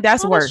I feel like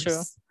that's worse.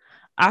 That's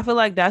I feel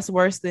like that's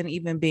worse than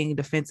even being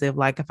defensive.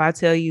 Like if I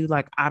tell you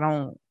like I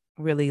don't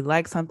really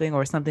like something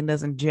or something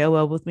doesn't gel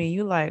well with me,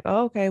 you like,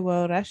 oh, okay,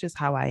 well, that's just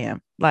how I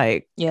am.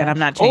 Like, and I'm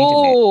not changing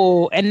it.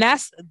 Oh, and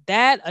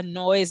that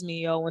annoys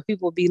me, when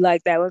people be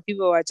like that, when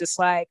people are just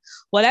like,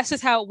 well, that's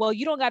just how, well,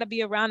 you don't got to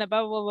be around it,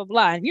 blah, blah, blah,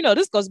 blah. And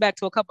this goes back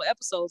to a couple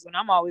episodes when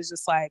I'm always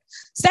just like,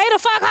 stay the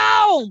fuck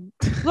home.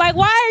 Like,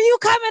 why are you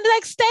coming?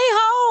 Like, stay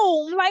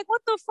home. Like,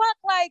 what the fuck?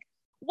 Like,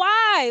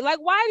 why? Like,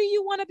 why do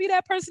you want to be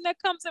that person that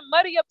comes and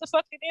muddy up the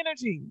fucking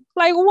energy?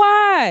 Like,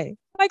 why?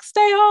 Like,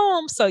 stay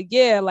home. So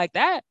yeah, like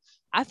that.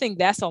 I think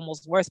that's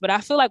almost worse. But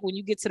I feel like when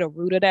you get to the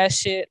root of that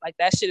shit, like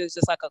that shit is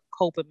just like a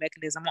coping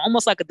mechanism,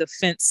 almost like a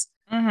defense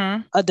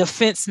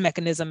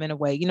mechanism in a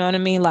way. You know what I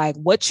mean? Like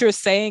what you're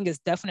saying is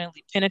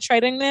definitely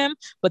penetrating them,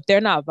 but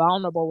they're not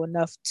vulnerable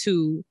enough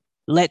to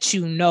let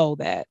you know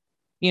that.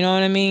 You know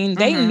what I mean?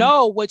 They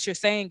know what you're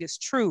saying is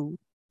true.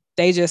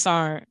 They just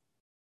aren't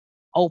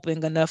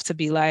open enough to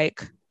be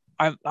like,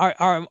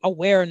 are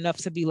aware enough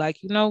to be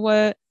like, you know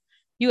what?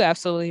 You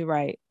absolutely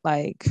right.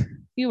 Like,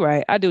 you're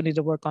right. I do need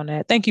to work on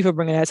that. Thank you for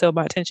bringing that to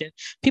my attention.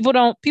 People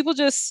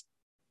just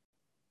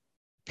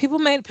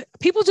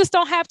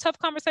don't have tough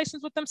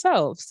conversations with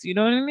themselves. You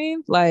know what I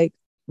mean? Like,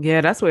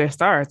 yeah, that's where it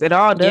starts. It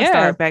all does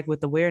start back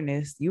with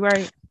awareness. You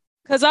right.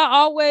 Because I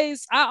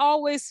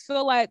always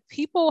feel like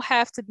people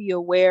have to be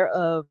aware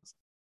of,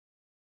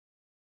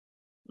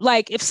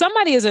 like, if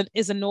somebody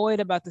is annoyed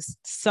about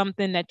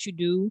something that you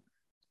do,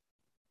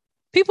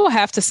 people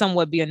have to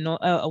somewhat be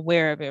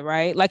aware of it,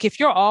 right? Like if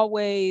you're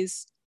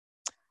always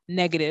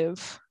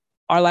negative,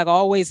 or like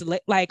always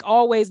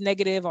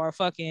negative, or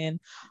fucking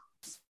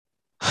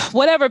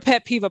whatever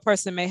pet peeve a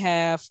person may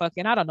have,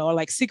 fucking, I don't know,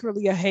 like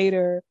secretly a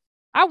hater.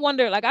 I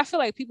wonder, like, I feel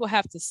like people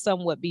have to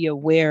somewhat be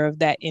aware of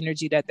that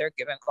energy that they're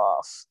giving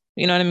off.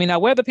 You know what I mean? Now,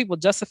 whether people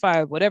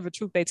justify whatever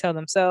truth they tell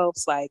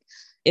themselves, like,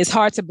 it's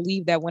hard to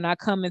believe that when I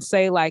come and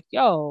say like,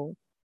 yo,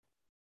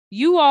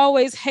 you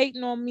always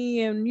hating on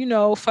me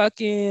and,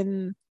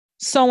 fucking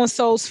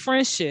so-and-so's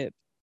friendship.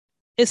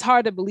 It's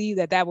hard to believe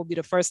that that will be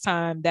the first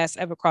time that's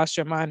ever crossed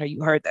your mind or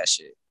you heard that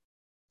shit.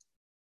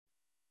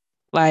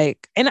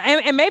 Like,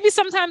 and maybe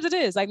sometimes it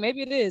is. Like,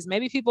 maybe it is.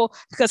 Maybe people,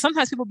 because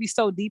sometimes people be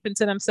so deep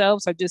into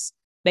themselves or just,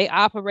 they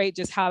operate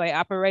just how they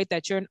operate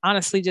that you're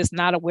honestly just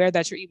not aware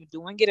that you're even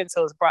doing it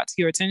until it's brought to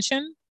your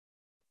attention.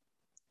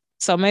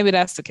 So maybe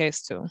that's the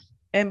case too.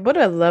 And what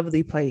a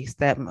lovely place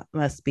that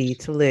must be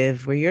to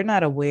live, where you're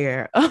not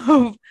aware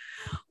of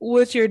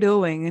what you're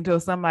doing until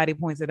somebody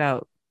points it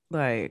out.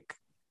 Like,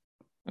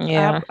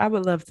 yeah, I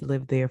would love to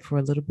live there for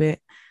a little bit.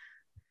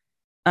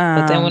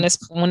 But then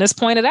when it's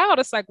pointed out,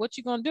 it's like, what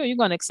you gonna do? You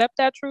gonna accept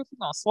that truth? You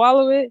gonna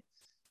swallow it?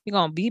 You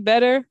gonna be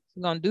better?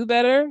 You gonna do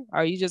better? Or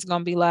are you just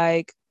gonna be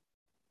like,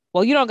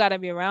 well, you don't gotta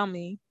be around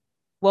me.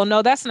 Well,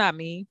 no, that's not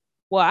me.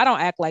 Well, I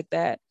don't act like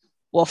that.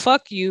 Well,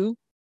 fuck you.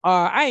 Or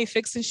I ain't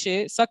fixing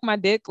shit. Suck my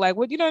dick. Like,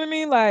 what, you know what I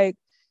mean? Like,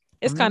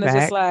 it's kind of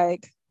just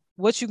like,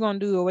 what you gonna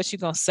do or what you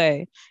gonna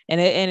say?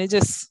 And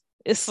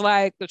it's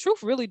like the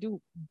truth really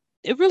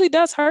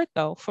does hurt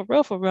though, for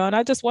real, for real. And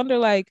I just wonder,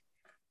 like,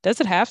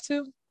 does it have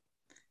to?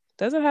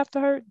 Does it have to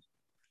hurt?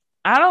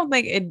 I don't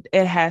think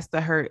it has to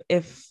hurt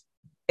if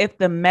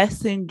the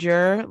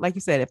messenger, like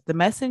you said, if the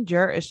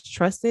messenger is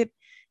trusted,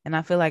 and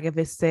I feel like if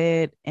it's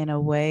said in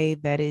a way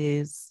that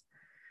is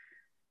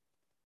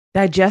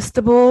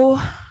digestible,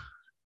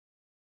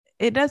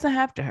 it doesn't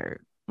have to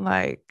hurt.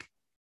 Like,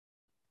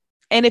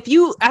 and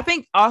I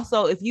think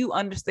also if you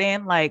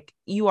understand, like,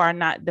 you are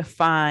not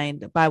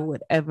defined by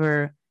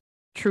whatever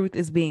truth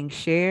is being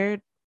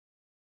shared,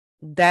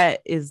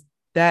 that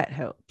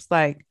helps.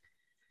 Like,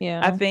 yeah,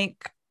 I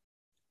think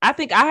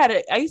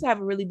I used to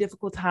have a really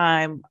difficult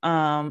time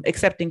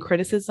accepting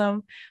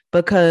criticism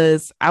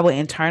because I would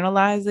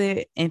internalize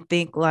it and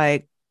think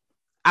like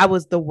I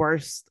was the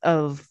worst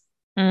of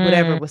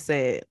whatever was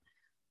said.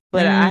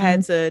 But I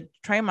had to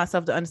train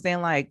myself to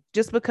understand, like,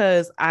 just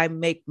because I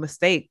make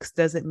mistakes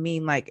doesn't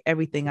mean like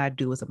everything I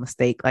do is a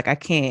mistake. Like, I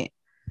can't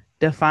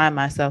define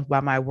myself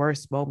by my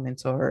worst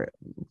moments or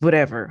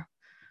whatever.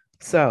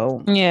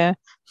 So yeah,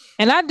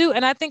 and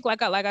I think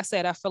like I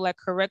said, I feel like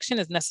correction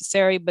is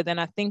necessary, but then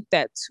I think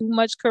that too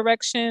much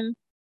correction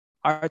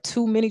or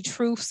too many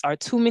truths or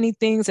too many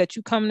things that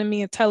you come to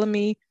me and telling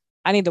me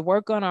I need to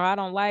work on or I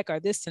don't like or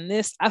this and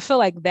this, I feel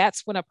like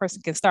that's when a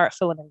person can start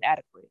feeling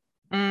inadequate.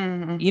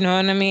 mm-hmm. You know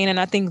what I mean? And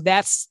I think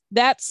that's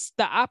the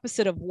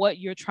opposite of what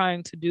you're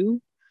trying to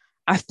do.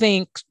 I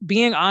think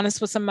being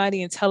honest with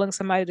somebody and telling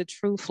somebody the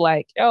truth,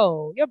 like,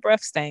 yo, your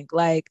breath stank.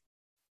 Like,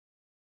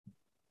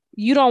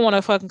 you don't want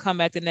to fucking come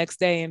back the next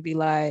day and be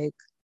like,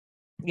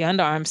 your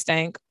underarm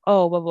stank.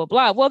 Oh, blah, blah,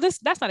 blah. Well,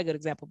 that's not a good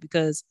example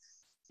because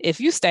if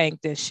you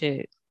stank this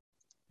shit,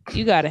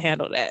 you got to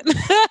handle that.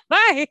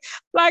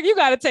 like you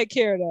got to take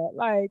care of that.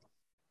 Like,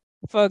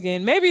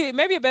 fucking maybe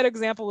a better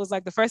example was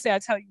like the first day I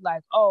tell you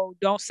like, oh,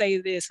 don't say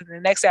this, and the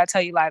next day I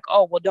tell you like,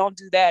 oh, well, don't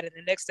do that, and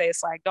the next day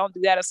it's like, don't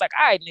do that. It's like,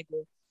 all right,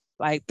 nigga,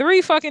 like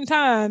 3 fucking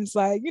times,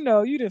 like, you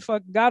didn't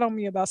fucking got on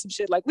me about some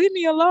shit, like, leave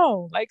me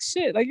alone, like,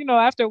 shit, like,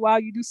 after a while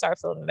you do start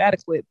feeling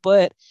inadequate.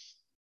 But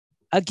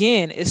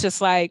again, it's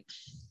just like,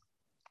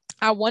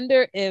 I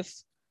wonder if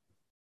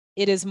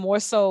it is more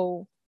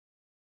so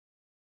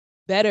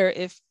better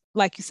if,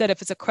 like you said,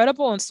 if it's a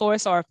credible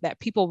source or if that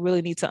people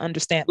really need to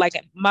understand. Like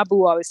my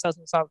boo always tells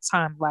me this all the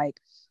time, like,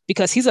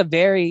 because he's a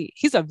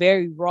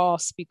very raw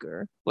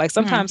speaker. Like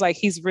sometimes like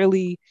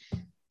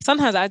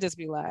sometimes I just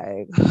be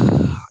like,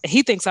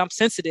 he thinks I'm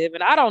sensitive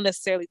and I don't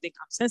necessarily think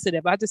I'm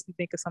sensitive. I just be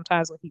thinking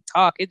sometimes when he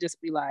talk, it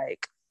just be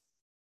like,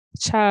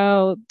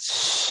 child,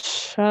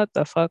 shut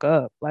the fuck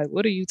up. Like,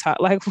 what are you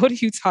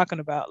talking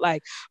about?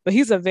 Like, but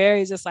he's a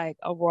very just like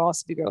a raw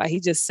speaker. Like he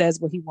just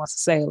says what he wants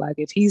to say. Like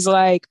if he's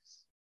like,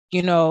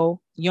 you don't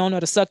know how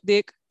to suck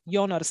dick, you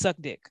don't know how to suck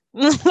dick.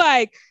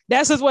 Like,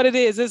 that's just what it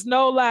is. There's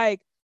no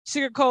like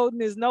sugarcoating,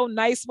 there's no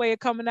nice way of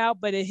coming out.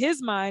 But in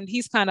his mind,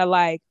 he's kind of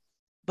like,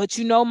 but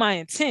my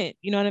intent,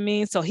 you know what I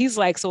mean? So he's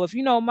like, so if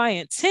my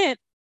intent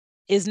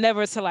is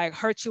never to like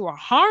hurt you or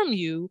harm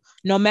you,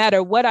 no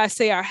matter what I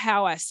say or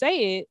how I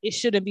say it, it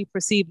shouldn't be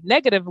perceived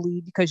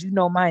negatively because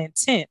my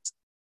intent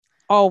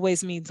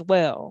always means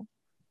well.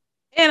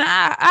 And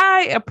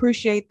I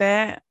appreciate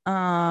that.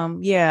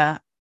 Yeah.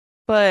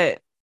 But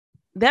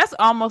that's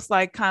almost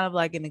like kind of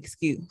like an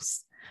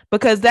excuse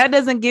because that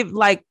doesn't give,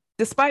 like,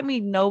 despite me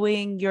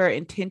knowing your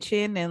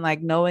intention and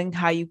like knowing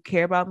how you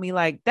care about me,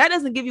 like that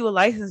doesn't give you a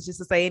license just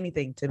to say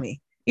anything to me.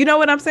 You know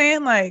what I'm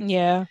saying? Like,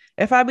 yeah,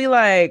 if I be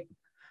like,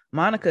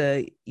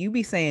 Monica, you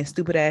be saying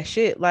stupid ass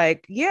shit,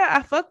 like, yeah,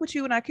 I fuck with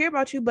you and I care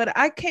about you, but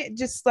I can't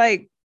just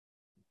like,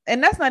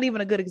 and that's not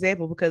even a good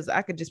example because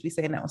I could just be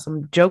saying that with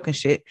some joking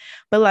shit,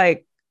 but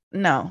like,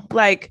 no,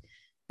 like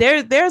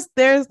there's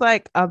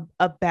like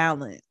a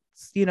balance.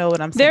 You know what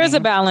I'm saying? There's a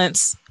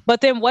balance.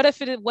 But then what if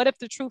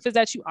the truth is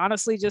that you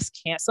honestly just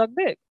can't suck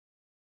dick?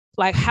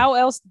 Like how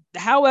else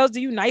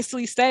do you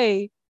nicely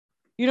say,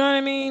 you know what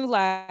I mean?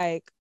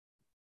 Like,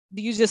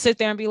 do you just sit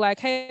there and be like,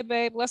 hey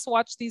babe, let's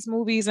watch these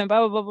movies and blah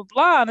blah blah blah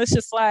blah? And it's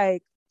just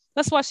like,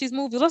 let's watch these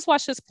movies, let's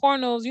watch this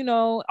pornos,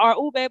 or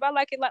oh babe, I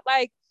like it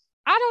like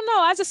I don't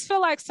know. I just feel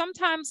like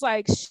sometimes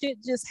like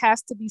shit just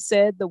has to be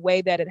said the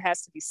way that it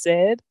has to be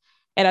said.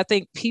 And I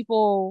think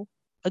people,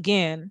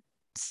 again,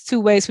 it's two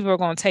ways people are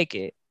gonna take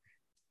it.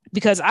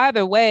 Because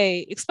either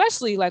way,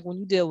 especially like when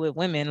you deal with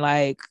women,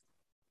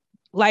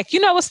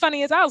 what's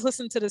funny is I was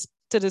listening to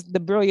the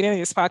Brilliant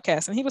Idiots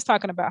podcast, and he was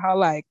talking about how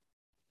like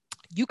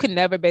you can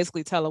never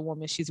basically tell a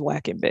woman she's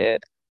whack in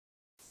bed.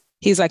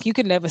 He's like, you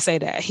can never say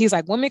that. He's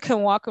like, women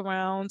can walk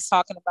around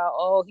talking about,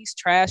 oh, he's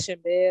trash in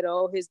bed,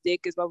 oh, his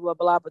dick is blah blah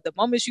blah. But the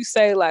moment you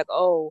say like,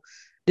 oh,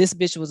 this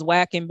bitch was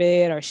whack in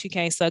bed or she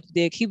can't suck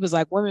dick, he was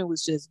like, women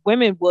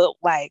will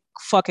like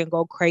fucking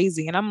go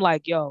crazy. And I'm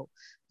like, yo,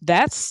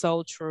 that's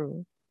so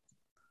true.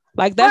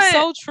 Like that's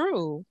so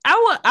true.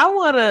 I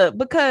want to,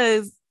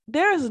 because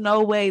there's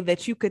no way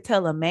that you could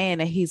tell a man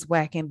that he's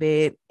whack in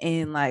bed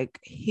and like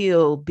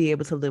he'll be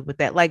able to live with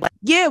that. Like,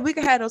 yeah, we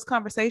could have those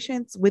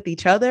conversations with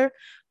each other,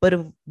 but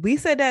if we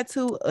said that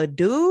to a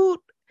dude,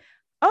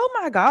 oh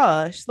my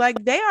gosh,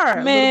 like they are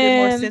a little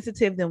bit more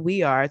sensitive than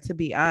we are, to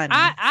be honest.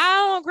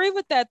 I don't agree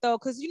with that though,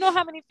 because you know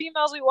how many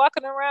females we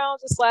walking around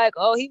just like,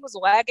 oh, he was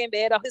whack in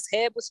bed, oh, his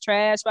head was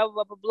trash, blah blah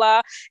blah blah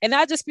blah. And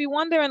I just be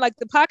wondering, like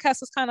the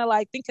podcast was kind of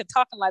like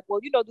talking like, well,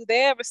 do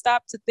they ever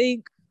stop to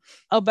think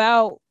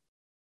about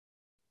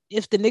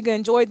if the nigga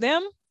enjoyed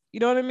them?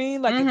 You know what I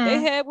mean? Like if their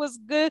head was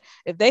good,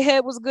 if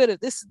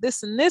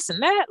this and this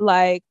and that,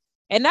 like,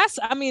 and that's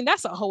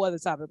a whole other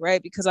topic,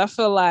 right? Because I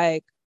feel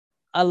like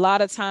a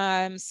lot of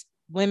times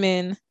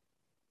women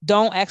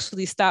don't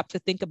actually stop to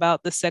think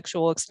about the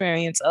sexual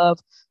experience of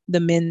the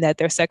men that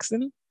they're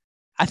sexing.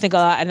 I think a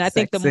lot, and I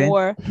think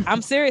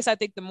I'm serious, I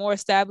think the more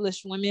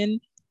established women,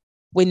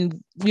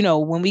 when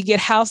we get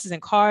houses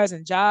and cars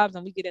and jobs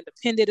and we get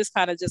independent, it's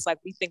kind of just like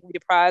we think we the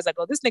prize, like,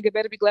 oh, this nigga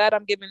better be glad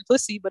I'm giving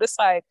pussy. But it's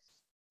like,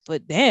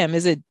 but damn,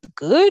 is it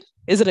good?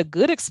 Is it a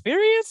good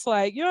experience?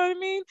 Like, you know what I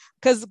mean?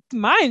 Because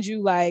mind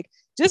you, like,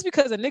 just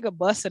because a nigga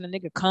bust and a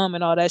nigga come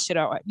and all that shit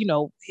are,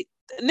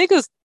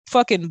 niggas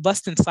fucking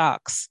busting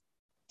socks.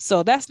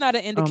 So that's not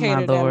an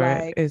indicator that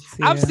like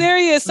I'm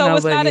serious. So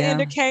it's not an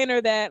indicator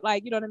that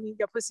like, you know what I mean,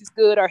 your pussy's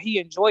good or he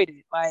enjoyed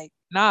it. Like,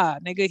 nah,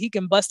 nigga, he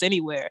can bust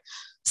anywhere.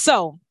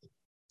 So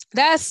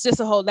that's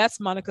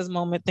Monica's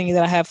moment thing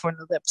that I have for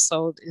another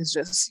episode, is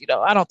just,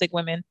 I don't think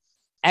women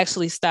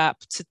actually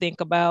stop to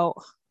think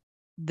about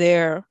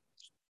the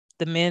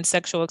men's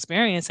sexual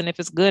experience and if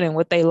it's good and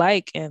what they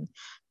like. And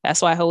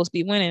that's why hoes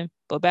be winning.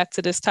 But back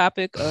to this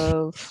topic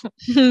of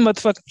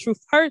motherfucking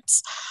truth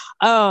hurts.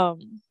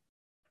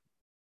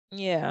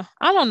 Yeah,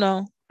 I don't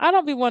know. I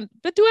don't be one,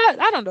 but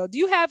I don't know. Do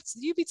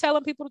you be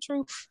telling people the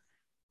truth?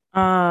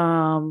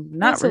 Not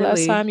When's really. The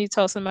last time you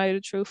told somebody the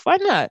truth? Why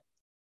not?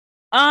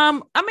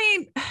 I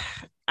mean,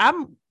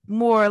 I'm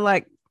more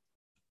like,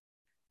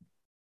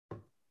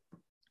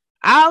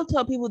 I'll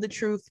tell people the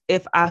truth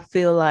if I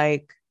feel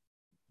like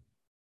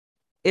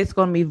it's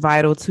going to be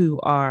vital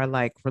to our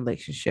like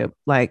relationship,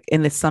 like,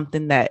 and it's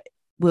something that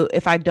will,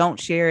 if I don't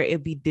share it,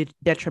 it'd be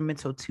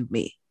detrimental to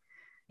me.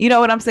 You know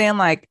what I'm saying?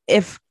 Like,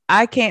 if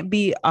I can't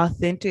be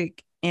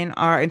authentic in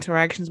our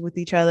interactions with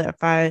each other,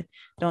 if I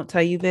don't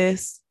tell you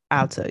this,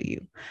 I'll tell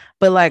you.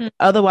 But like,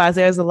 otherwise,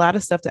 there's a lot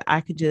of stuff that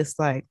I could just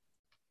like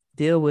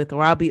deal with,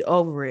 or I'll be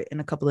over it in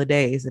a couple of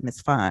days and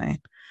it's fine.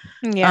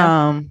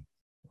 Yeah.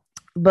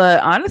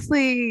 But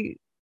honestly,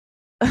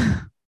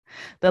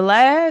 the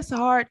last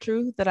hard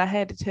truth that I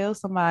had to tell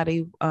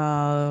somebody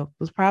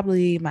was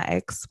probably my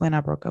ex when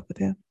I broke up with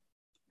him.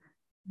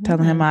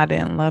 Telling him I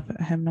didn't love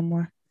him no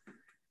more.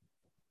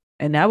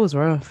 And that was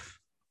rough.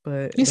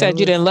 But you said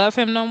you didn't love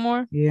him no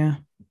more? Yeah.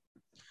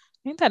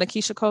 Ain't that a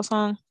Keisha Cole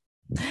song?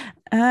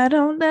 I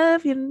don't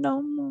love you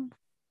no more.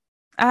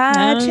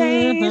 I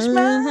changed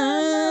my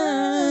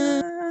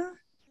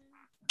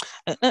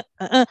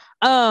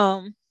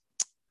mind.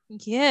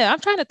 Yeah, I'm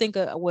trying to think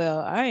of, well,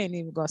 I ain't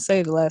even gonna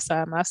say the last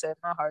time I said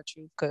my hard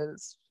truth,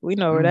 because we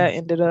know where that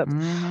ended up.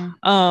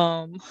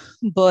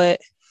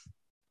 But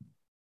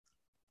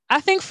I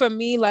think for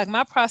me, like,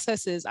 my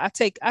process is I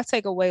take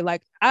away,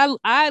 like, I'm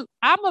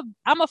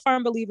a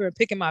firm believer in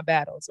picking my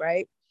battles,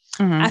 right?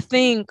 I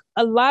think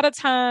a lot of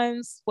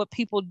times what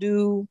people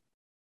do,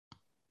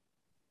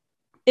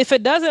 if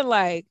it doesn't,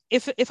 like,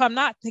 if I'm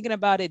not thinking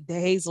about it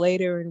days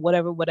later and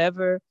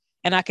whatever,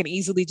 and I can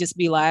easily just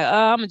be like,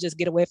 oh, I'm gonna just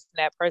get away from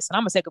that person,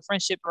 I'm gonna take a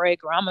friendship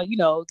break, or I'm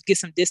gonna, get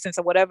some distance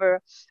or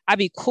whatever, I'd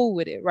be cool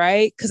with it,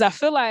 right? Because I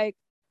feel like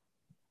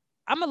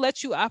I'm gonna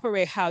let you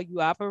operate how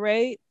you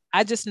operate.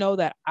 I just know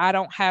that I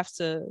don't have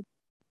to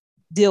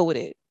deal with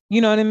it.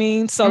 You know what I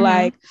mean? So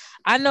like,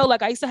 I know,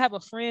 like, I used to have a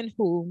friend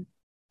who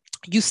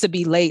used to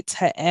be late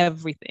to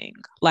everything.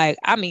 Like,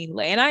 I mean,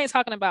 and I ain't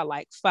talking about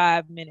like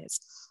 5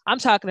 minutes. I'm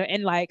talking,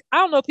 and like, I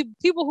don't know,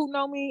 people who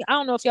know me, I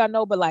don't know if y'all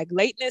know, but like,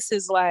 lateness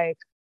is like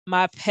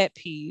my pet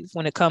peeve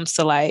when it comes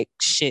to like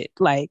shit.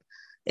 Like,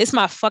 it's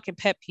my fucking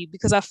pet peeve,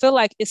 because I feel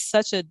like it's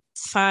such a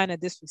sign of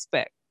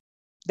disrespect.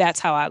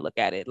 That's how I look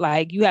at it.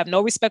 Like, you have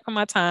no respect for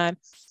my time.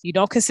 You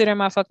don't consider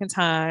my fucking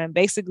time.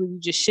 Basically, you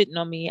just shitting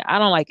on me. I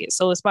don't like it.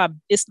 So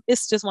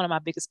it's just one of my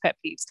biggest pet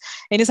peeves.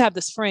 And just have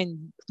this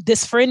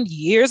friend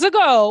years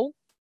ago.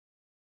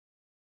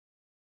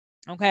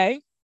 Okay.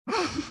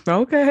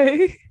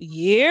 Okay.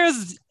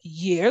 Years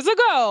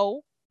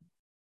ago.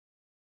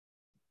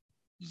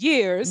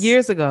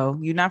 Years ago.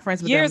 You're not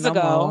friends with them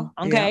no more.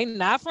 Okay. Yeah.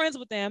 Not friends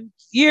with them.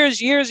 Years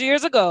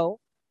ago.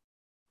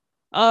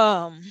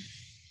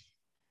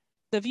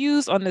 The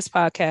views on this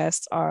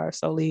podcast are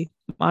solely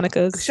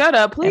Monica's. Shut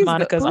up, please. And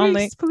Monica's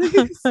only.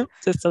 Please.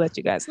 Just to let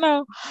you guys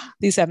know,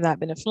 these have not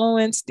been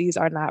influenced. These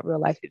are not real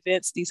life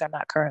events. These are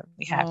not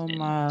currently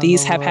happening.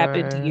 These have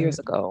happened years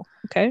ago.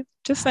 Okay.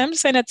 I'm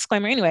just saying that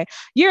disclaimer. Anyway,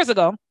 years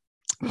ago,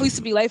 we used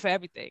to be late for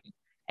everything.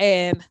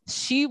 And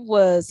she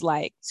was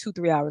like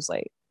 2-3 hours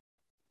late.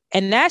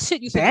 And that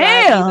shit used to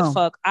drive me the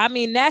fuck. I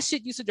mean, that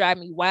shit used to drive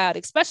me wild,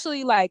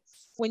 especially like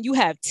when you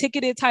have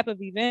ticketed type of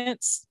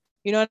events.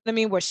 You know what I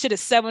mean? Where shit is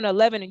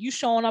 7-11 and you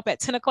showing up at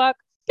 10 o'clock.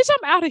 Bitch,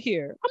 I'm out of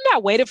here. I'm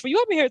not waiting for you.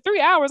 I've been here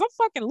 3 hours. I'm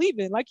fucking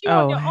leaving. Like, you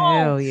on your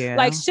own. Yeah.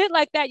 Like, shit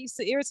like that used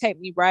to irritate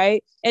me,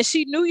 right? And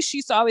she knew she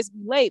used to always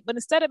be late. But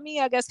instead of me,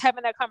 I guess,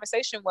 having that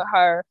conversation with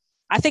her,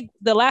 I think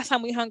the last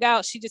time we hung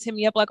out, she just hit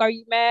me up like, are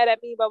you mad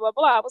at me? Blah, blah,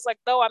 blah. I was like,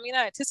 no, I mean,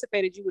 I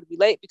anticipated you would be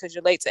late because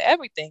you're late to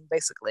everything,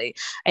 basically.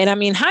 And I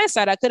mean,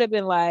 hindsight, I could have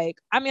been like,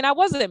 I mean, I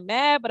wasn't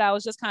mad, but I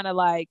was just kind of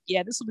like,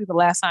 yeah, this will be the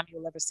last time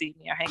you'll ever see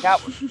me or hang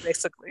out with me,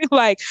 basically.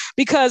 Like,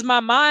 because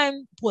my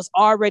mind was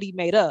already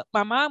made up.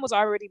 My mind was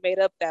already made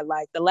up that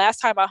like the last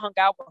time I hung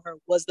out with her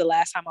was the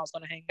last time I was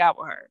going to hang out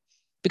with her.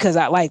 Because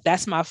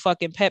that's my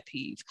fucking pet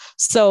peeve.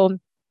 So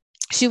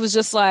she was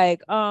just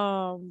like,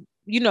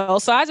 you know,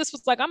 so I just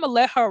was like, I'm gonna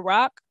let her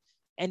rock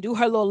and do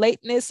her little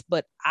lateness,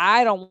 but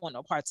I don't want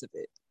no parts of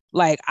it.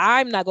 Like,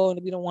 I'm not going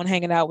to be the one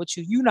hanging out with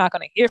you. You're not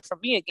going to hear from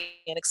me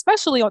again,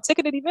 especially on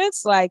ticketed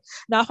events. Like,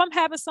 now, if I'm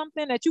having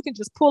something that you can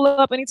just pull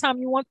up anytime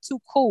you want to,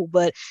 cool.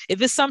 But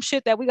if it's some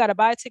shit that we got to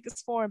buy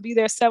tickets for and be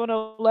there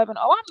 7-11, oh,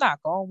 I'm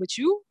not going with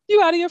you.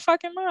 You out of your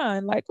fucking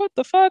mind. Like, what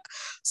the fuck?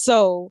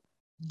 So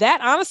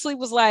that honestly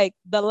was like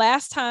the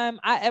last time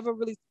I ever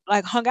really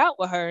like hung out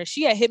with her.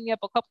 She had hit me up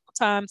a couple of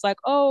times like,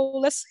 oh,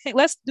 let's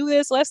do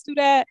this, let's do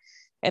that.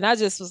 And I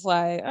just was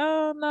like,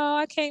 oh no,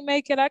 I can't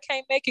make it.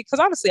 Because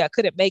honestly, I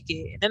couldn't make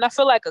it. And then I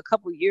feel like a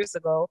couple of years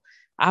ago,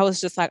 I was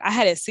just like, I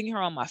hadn't seen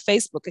her on my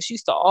Facebook because she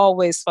used to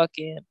always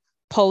fucking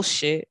post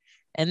shit.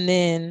 And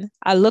then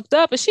I looked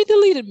up and she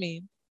deleted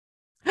me.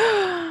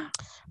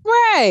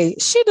 Right.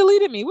 She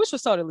deleted me, which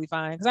was totally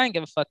fine because I didn't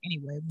give a fuck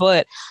anyway.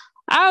 But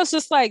I was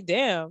just like,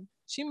 damn.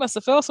 She must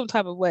have felt some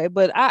type of way,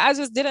 but I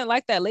just didn't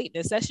like that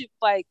lateness. That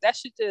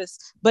should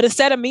just, but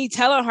instead of me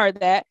telling her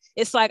that,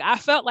 it's like, I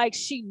felt like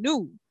she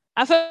knew.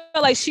 I felt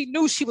like she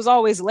knew she was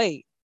always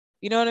late.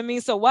 You know what I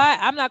mean? So why,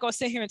 I'm not going to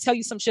sit here and tell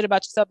you some shit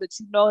about yourself that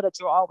you know that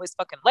you're always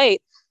fucking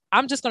late.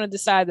 I'm just going to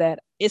decide that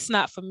it's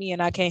not for me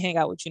and I can't hang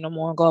out with you no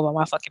more and go about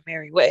my fucking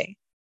merry way.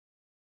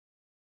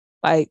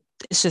 Like,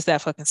 it's just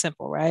that fucking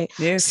simple, right?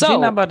 Yeah, so she's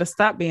not about to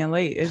stop being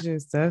late.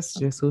 That's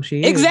just who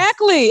she is.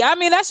 Exactly. I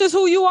mean, that's just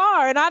who you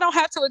are, and I don't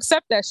have to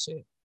accept that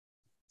shit.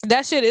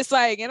 That shit is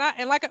like,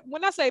 and like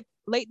when I say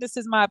lateness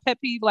is my pet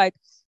peeve, like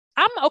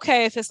I'm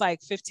okay if it's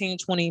like 15,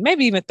 20,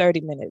 maybe even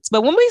 30 minutes.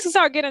 But when we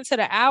start getting to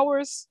the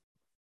hours,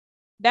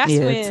 that's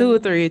when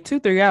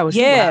 2-3 hours.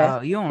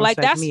 Yeah, you don't like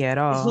respect me at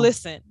all.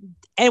 Listen.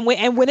 And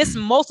when it's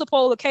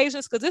multiple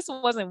occasions, because this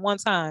wasn't one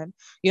time,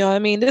 you know what I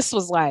mean? This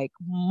was like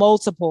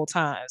multiple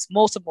times.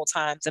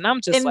 And I'm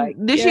just like,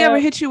 did she ever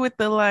hit you with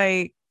the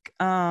like,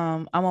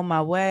 I'm on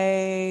my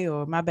way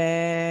or my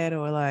bad,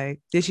 or like,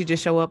 did she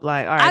just show up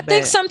like, all right? I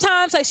think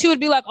sometimes like she would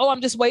be like, oh,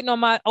 I'm waiting on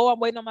my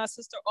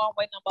sister, oh, I'm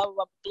waiting on blah,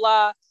 blah, blah,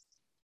 blah.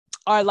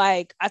 Or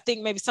like, I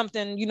think maybe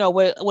something, you know,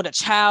 with a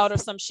child or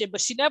some shit,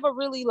 but she never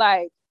really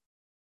like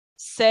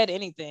said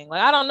anything. Like,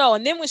 I don't know.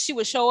 And then when she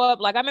would show up,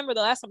 like I remember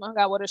the last time I hung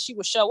out with her, she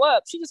would show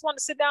up. She just wanted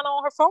to sit down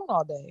on her phone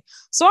all day.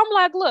 So I'm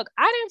like, look,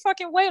 I didn't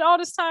fucking wait all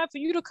this time for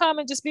you to come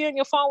and just be on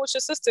your phone with your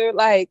sister.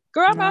 Like,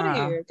 girl, I'm out of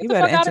here. Get you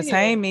better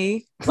entertain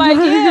me. Like,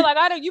 yeah,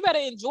 like you better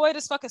enjoy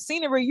this fucking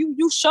scenery.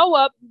 You show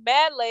up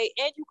mad late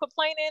and you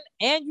complaining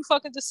and you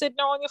fucking just sitting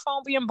there on your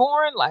phone being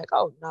boring. Like,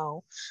 oh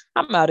no,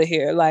 I'm out of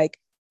here. Like,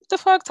 what the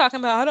fuck talking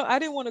about? I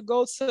didn't want to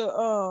go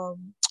to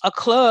a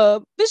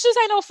club. This just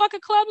ain't no fucking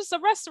club. It's a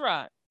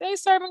restaurant. They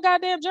serving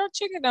goddamn jerk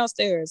chicken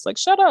downstairs. Like,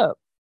 shut up.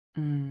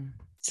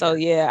 So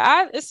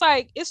yeah,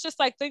 it's just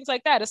like things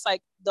like that. It's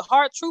like the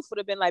hard truth would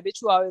have been like,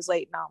 bitch, you always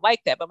late. Not like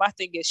that. But my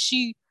thing is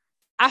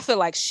I feel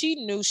like she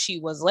knew she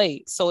was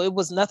late. So it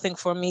was nothing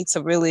for me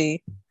to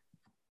really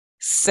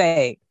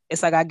say.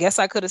 It's like, I guess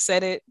I could have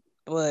said it,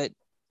 but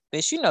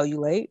bitch, you know you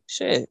late.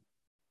 Shit.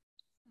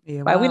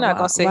 Yeah, like, we're not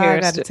gonna sit here. I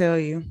got to tell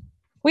you.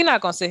 We're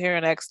not gonna sit here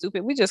and act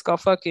stupid. We just gonna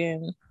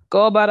fucking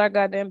go about our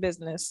goddamn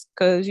business.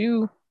 Cause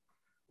you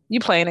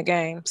playing a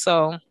game.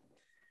 So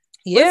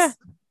yeah.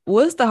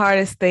 What's the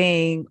hardest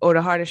thing or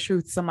the hardest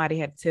truth somebody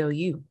had to tell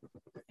you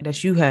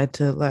that you had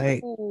to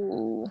like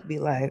be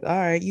like, all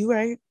right, you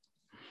right?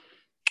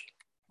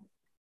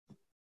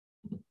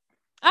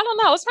 I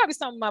don't know. It's probably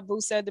something my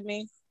boo said to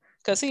me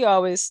because he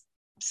always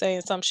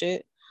saying some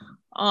shit.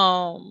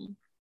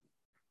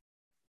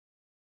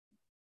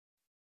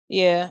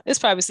 Yeah, it's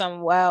probably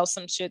some wild,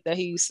 some shit that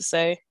he used to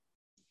say.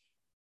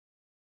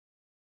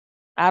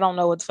 I don't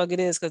know what the fuck it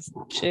is because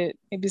shit,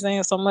 he be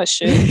saying so much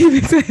shit.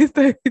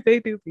 They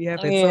do be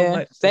having so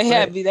much.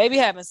 They be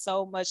having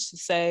so much to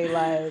say.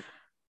 Like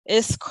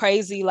it's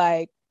crazy.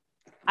 Like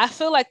I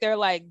feel like there are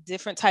like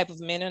different type of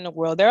men in the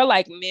world. There are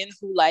like men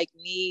who like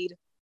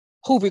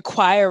who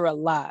require a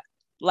lot.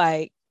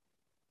 Like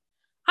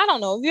I don't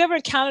know. Have you ever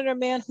encountered a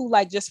man who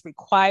like just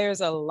requires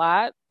a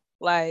lot?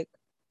 Like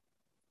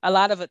a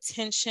lot of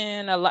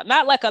attention,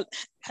 not like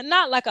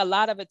a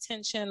lot of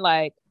attention,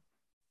 like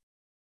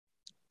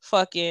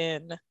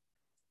fucking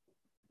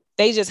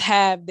they just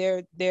have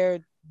their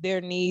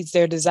needs,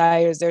 their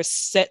desires, their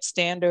set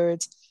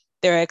standards,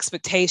 their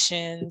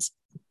expectations.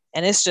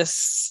 And it's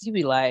just you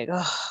be like,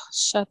 oh,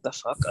 shut the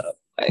fuck up.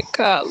 Like,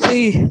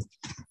 golly.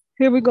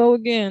 Here we go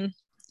again.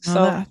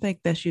 So I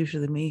think that's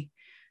usually me.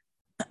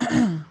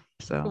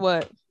 So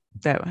what?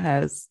 That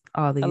has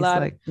all these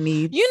like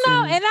needs. You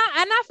know, and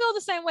I feel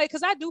the same way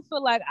because I do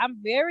feel like I'm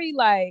very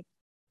like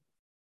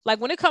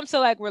when it comes to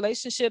like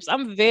relationships,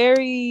 I'm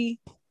very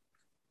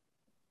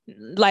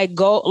like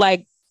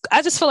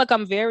I just feel like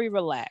I'm very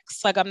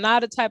relaxed. Like I'm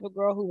not a type of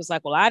girl who was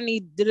like, well, I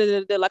need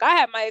like I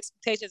have my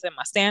expectations and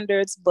my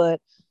standards, but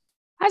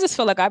I just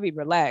feel like I be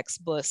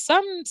relaxed. But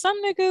some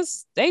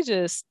niggas,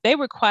 they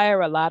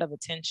require a lot of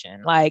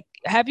attention. Like,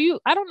 I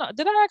don't know,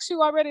 did I ask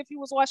you already if you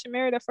was watching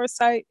Married at First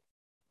Sight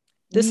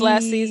this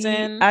last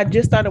season? I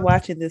just started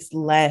watching this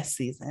last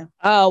season.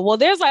 Oh, well,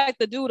 there's like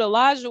the dude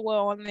Elijah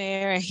on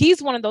there, and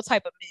he's one of those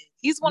type of men.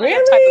 He's one of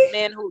them type of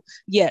men who,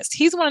 yes,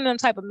 he's one of them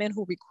type of men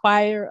who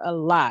require a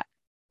lot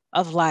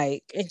of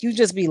like, and you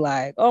just be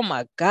like, oh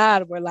my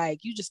God, we're like,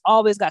 you just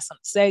always got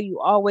something to say. You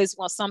always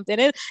want something.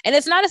 And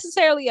it's not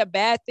necessarily a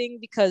bad thing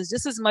because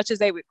just as much as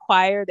they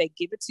require, they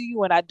give it to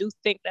you. And I do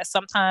think that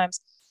sometimes,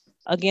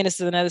 again, this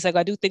is another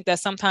segment, I do think that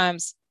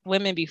sometimes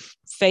women be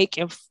fake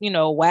and,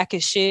 whack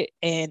as shit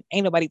and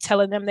ain't nobody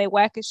telling them they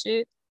whack as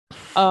shit.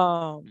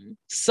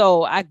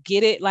 So I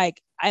get it.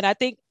 Like, and I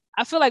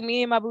feel like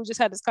me and my boo just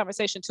had this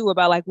conversation too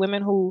about like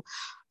women who,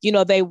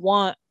 they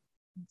want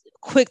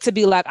quick to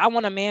be like, I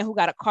want a man who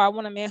got a car, I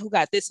want a man who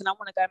got this, and I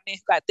want a man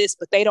who got this,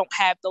 but they don't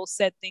have those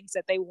said things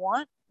that they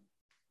want.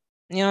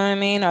 You know what I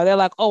mean? Or they're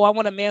like, oh, I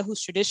want a man who's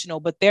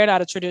traditional, but they're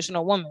not a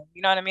traditional woman.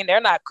 You know what I mean?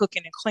 They're not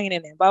cooking and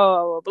cleaning and blah,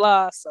 blah, blah,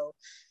 blah. So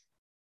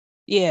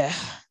yeah,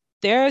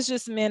 there's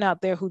just men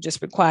out there who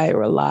just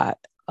require a lot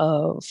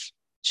of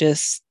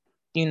just,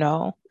 you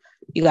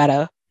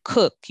gotta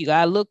cook, you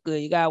gotta look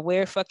good, you gotta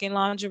wear fucking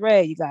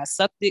lingerie, you gotta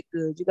suck dick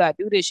good, you gotta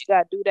do this, you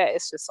gotta do that.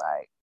 It's just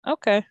like,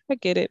 okay, I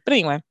get it. But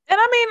anyway. And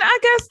I mean, I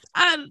guess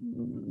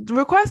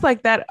requests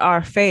like that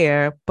are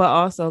fair, but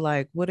also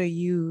like, what are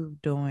you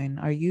doing?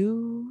 Are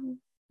you,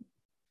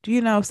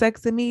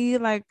 sexing me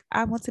like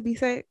I want to be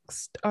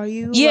sexed? Are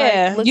you?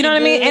 Yeah, like, you know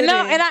what I mean? And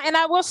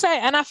I will say,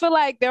 and I feel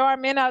like there are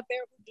men out there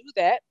who do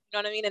that. You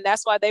know what I mean? And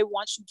that's why they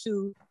want you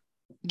to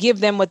give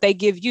them what they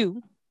give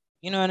you.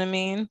 You know what I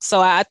mean?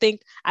 So I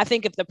think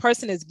if the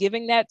person is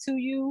giving that to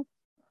you,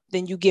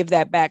 then you give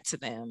that back to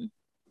them.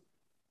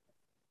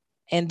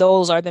 And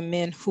those are the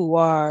men who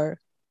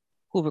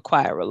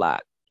require a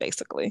lot,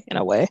 basically, in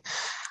a way.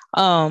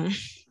 I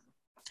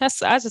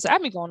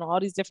be going on all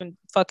these different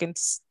fucking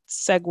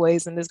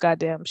segues in this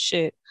goddamn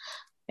shit.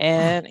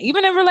 And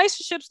even in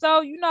relationships,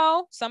 though,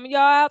 some of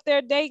y'all out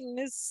there dating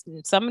this,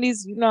 some of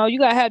these, you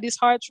gotta have these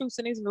hard truths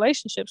in these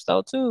relationships,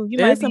 though, too.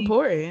 It's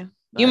important.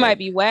 You might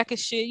be whack as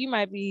shit. You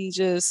might be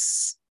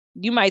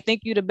you might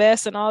think you the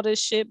best and all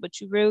this shit, but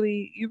you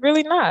really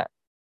not.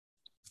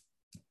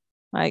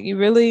 Like you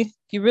really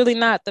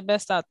not the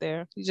best out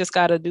there. You just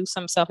got to do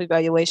some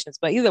self-evaluations.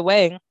 But either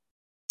way,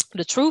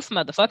 the truth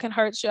motherfucking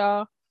hurts,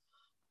 y'all.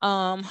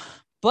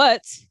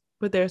 But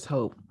there's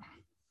hope.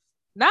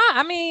 Nah,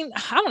 I mean,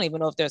 I don't even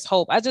know if there's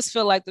hope. I just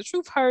feel like the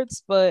truth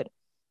hurts, but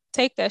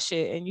take that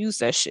shit and use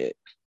that shit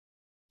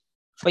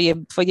for your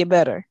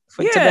better,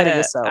 to better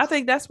yourself. I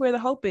think that's where the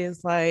hope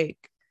is. Like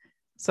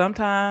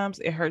sometimes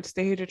it hurts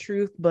to hear the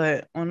truth,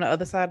 but on the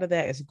other side of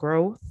that is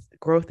growth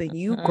in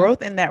you,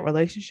 growth in that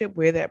relationship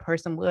where that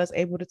person was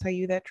able to tell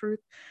you that truth.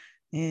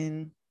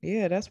 And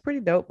yeah, that's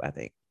pretty dope, I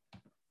think.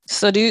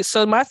 So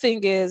my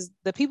thing is,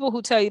 the people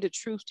who tell you the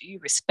truth, do you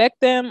respect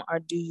them or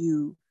do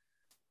you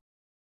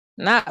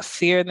not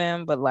fear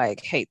them, but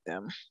like hate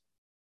them?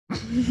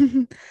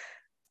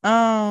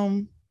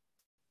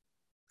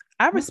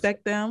 I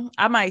respect them.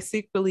 I might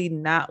secretly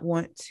not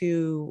want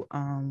to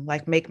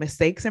like make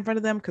mistakes in front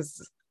of them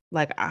because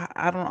like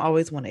I don't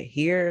always want to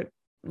hear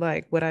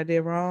like what I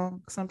did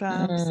wrong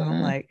sometimes. So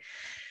I'm like,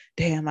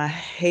 damn, I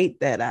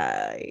hate that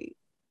I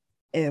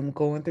am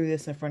going through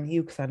this in front of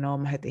you because I know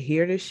I'm gonna have to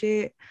hear this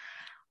shit.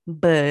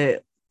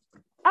 But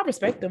I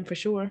respect them for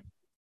sure.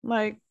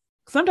 Like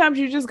sometimes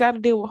you just got to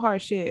deal with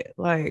hard shit.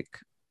 Like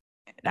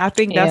I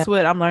think that's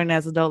what I'm learning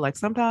as an adult. Like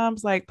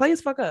sometimes like play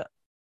as fuck up.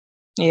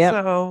 Yeah.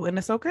 So, and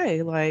it's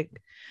okay. Like,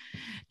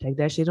 Take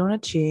that shit on the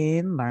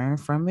chin, learn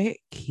from it,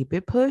 keep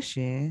it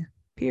pushing.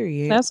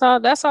 Period.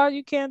 That's all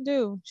you can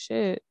do.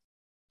 Shit.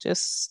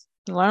 Just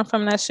learn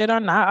from that shit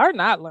or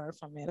not learn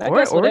from it. I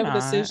guess Or whatever not.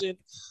 decision,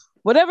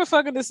 whatever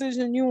fucking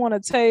decision you want to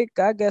take,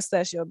 I guess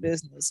that's your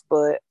business.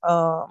 But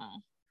I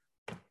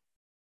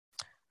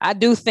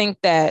do think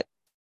that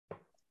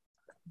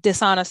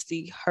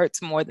dishonesty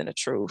hurts more than the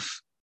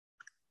truth.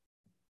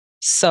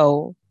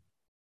 So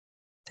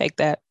take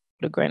that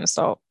with a grain of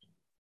salt.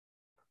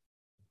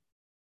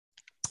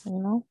 You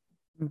know?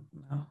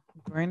 No,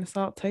 grain of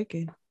salt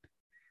taken.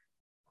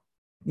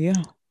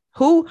 Yeah.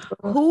 Who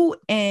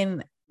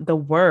in the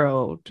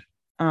world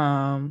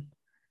do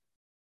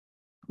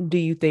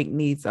you think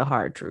needs a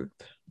hard truth?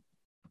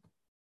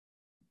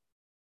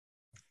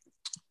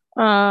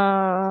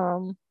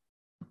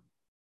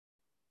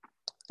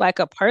 Like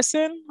a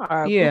person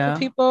or a group of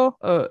people?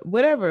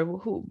 Whatever.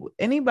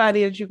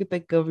 Anybody that you could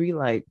think of, you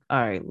like,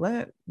 all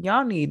right,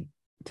 y'all need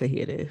to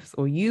hear this,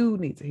 or you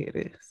need to hear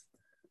this.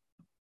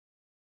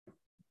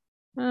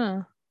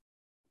 I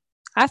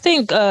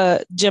think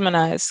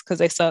Geminis, because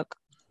they suck.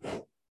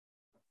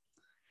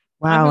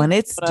 Wow, and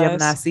it's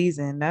Gemini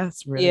season.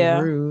 That's really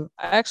rude.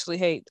 I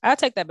take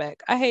that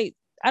back. I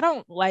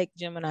don't like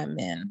Gemini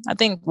men. I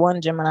think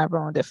one Gemini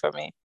ruined it for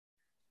me.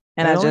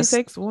 And it only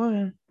takes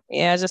one.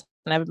 Yeah, I just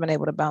never been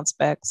able to bounce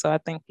back. So I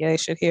think they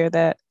should hear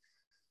that.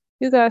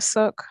 You guys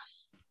suck.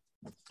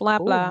 Blah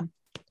blah.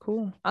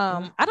 Cool.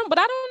 I don't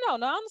know.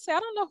 No, honestly, I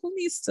don't know who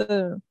needs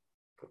to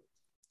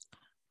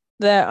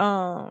that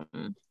I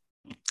don't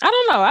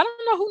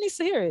know who needs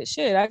to hear it.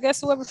 Shit. I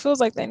guess whoever feels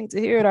like they need to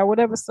hear it or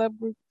whatever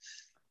subgroup,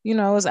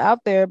 is out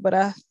there. But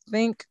I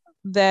think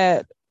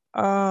that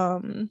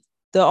the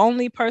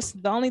only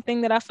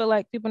thing that I feel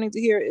like people need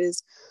to hear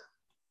is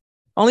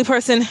only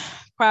person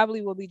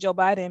probably will be Joe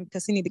Biden,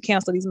 because he need to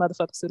cancel these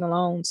motherfucking student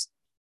loans.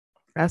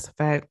 That's a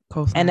fact.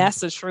 And that's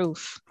the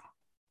truth.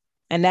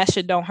 And that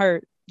shit don't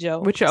hurt, Joe.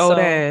 With your old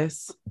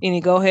ass. You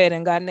need to go ahead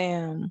and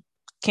goddamn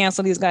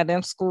cancel these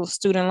goddamn school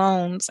student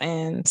loans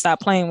and stop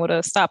playing with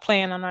us. Stop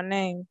playing on our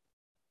name.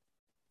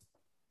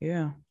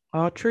 Yeah.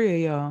 All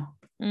three of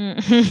y'all.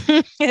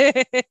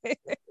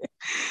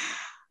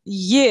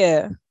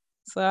 Yeah.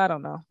 So I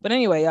don't know. But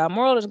anyway, y'all,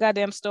 moral of the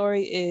goddamn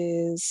story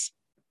is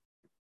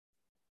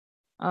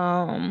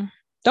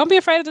don't be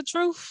afraid of the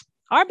truth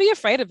or be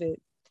afraid of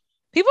it.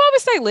 People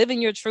always say live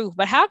in your truth,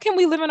 but how can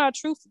we live in our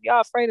truth if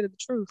y'all afraid of the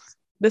truth?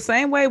 The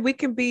same way we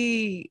can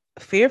be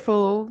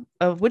fearful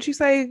of what you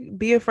say,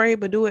 be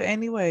afraid, but do it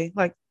anyway.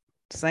 Like,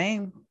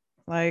 same.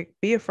 Like,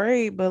 be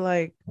afraid, but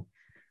like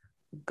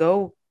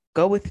go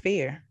with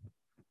fear.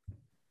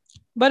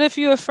 But if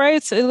you're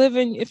afraid to live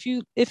in, if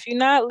you're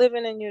not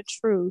living in your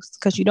truth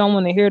because you don't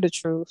want to hear the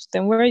truth,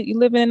 then where are you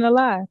living in a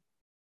lie?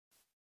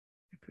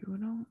 People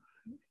don't.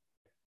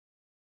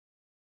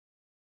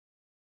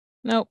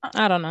 Nope,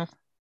 I don't know.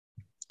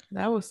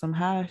 That was some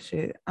high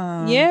shit.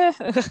 Yeah.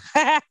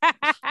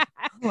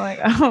 Like,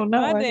 I don't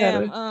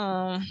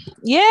know.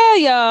 Yeah,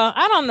 y'all.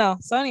 I don't know.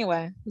 So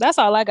anyway, that's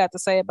all I got to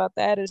say about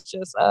that. It's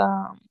just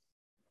the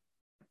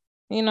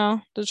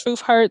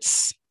truth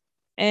hurts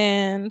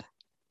and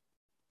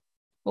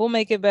we'll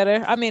make it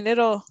better. I mean,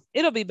 it'll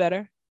be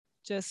better.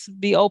 Just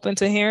be open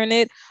to hearing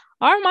it.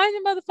 Or mind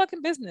your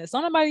motherfucking business.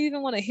 Don't nobody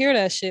even want to hear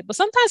that shit. But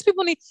sometimes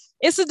people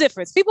it's a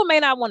difference. People may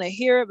not want to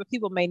hear it, but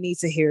people may need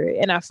to hear it.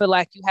 And I feel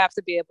like you have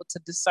to be able to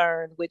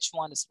discern which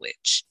one is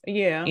which.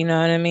 Yeah. You know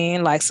what I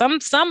mean? Like some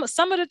of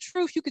the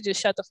truth, you could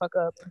just shut the fuck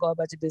up and go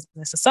about your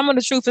business. And some of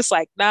the truth, it's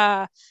like,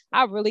 nah,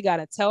 I really got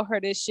to tell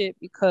her this shit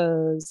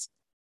because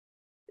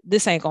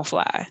this ain't gonna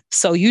fly.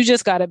 So you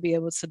just got to be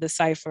able to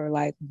decipher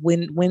like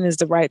when is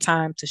the right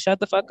time to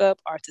shut the fuck up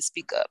or to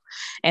speak up.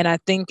 And I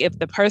think if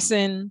the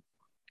person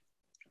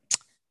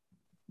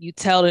you're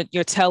telling,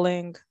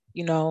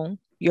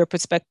 your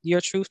perspective,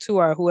 your truth to,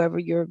 or whoever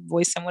you're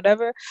voicing,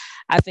 whatever,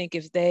 I think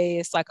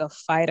it's like a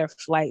fight or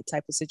flight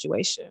type of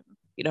situation.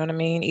 You know what I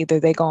mean? Either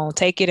they gonna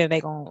take it and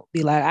they gonna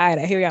be like, all right,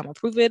 I hear you, I'm gonna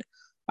prove it.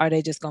 Or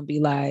they just gonna be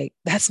like,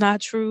 that's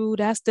not true.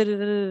 That's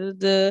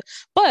the.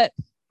 But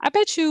I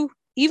bet you,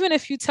 even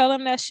if you tell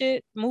them that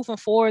shit moving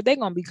forward, they're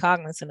gonna be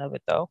cognizant of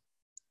it though.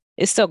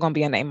 It's still gonna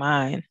be in their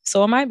mind.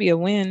 So it might be a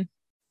win.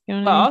 You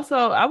know what I mean?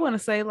 Also, I want to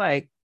say,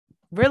 like,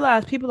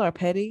 realize people are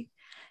petty.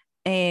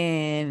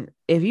 And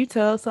if you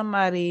tell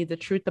somebody the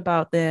truth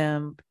about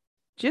them,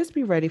 just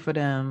be ready for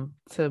them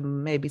to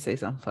maybe say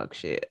some fuck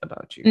shit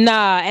about you.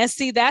 Nah, and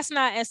see, I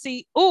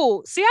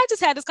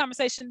just had this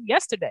conversation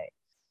yesterday.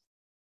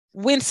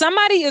 When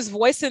somebody is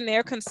voicing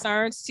their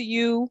concerns to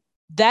you,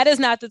 that is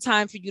not the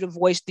time for you to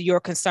voice your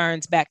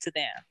concerns back to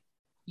them.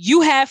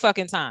 You had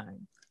fucking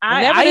time.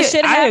 Whenever the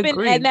shit happened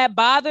and that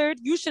bothered,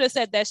 you should have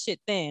said that shit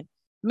then.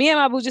 Me and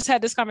my boo just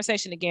had this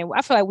conversation again.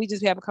 I feel like we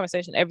just have a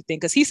conversation everything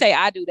because he say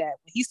I do that.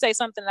 When he say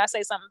something and I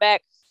say something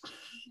back.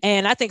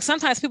 And I think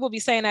sometimes people be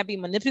saying that be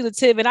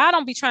manipulative, and I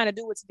don't be trying to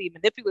do it to be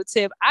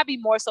manipulative. I be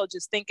more so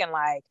just thinking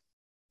like,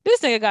 this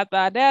nigga got the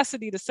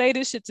audacity to say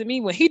this shit to me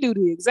when he do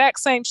the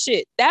exact same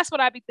shit. That's what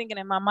I be thinking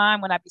in my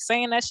mind when I be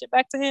saying that shit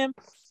back to him.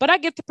 But I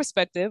get the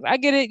perspective. I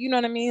get it. You know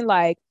what I mean?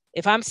 Like,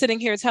 If I'm sitting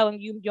here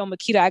telling you, yo,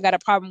 Makita, I got a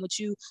problem with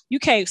you, you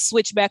can't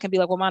switch back and be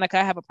like, well, Monica,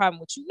 I have a problem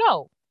with you.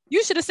 No,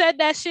 you should have said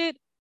that shit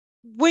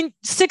when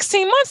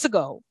 16 months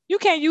ago. You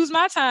can't use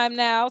my time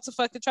now to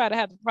fucking try to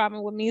have a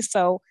problem with me.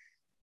 So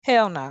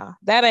hell nah,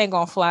 that ain't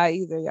gonna fly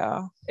either,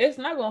 y'all. It's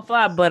not gonna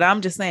fly, but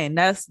I'm just saying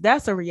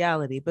that's a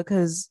reality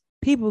because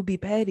people be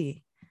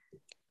petty.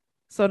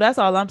 So that's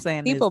all I'm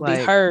saying. People is be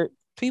like, hurt.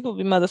 People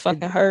be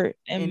motherfucking hurt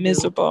and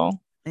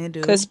miserable.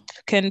 Because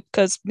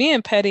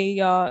being petty,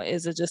 y'all,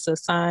 is just a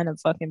sign of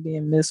fucking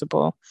being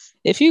miserable.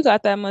 If you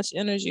got that much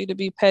energy to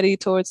be petty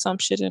towards some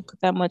shit and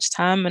put that much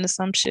time into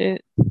some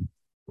shit,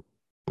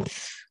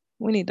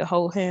 we need to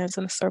hold hands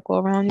in a circle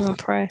around you and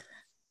pray.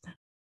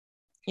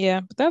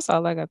 Yeah, but that's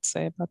all I got to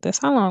say about this.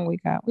 How long we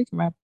got? We can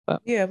wrap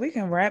up. Yeah, we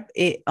can wrap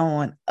it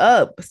on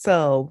up.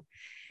 So,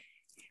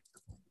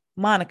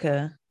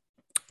 Monica,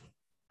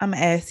 I'm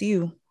gonna ask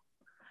you,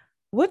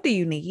 what do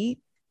you need?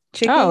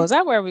 Chicken? Oh, is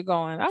that where we're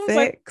going? I was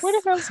like, where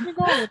the hell is we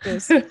going with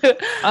this?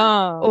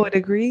 Or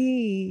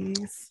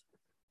degrees.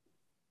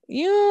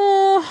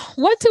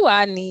 What do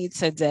I need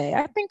today?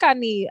 I think I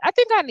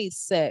need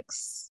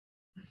sex.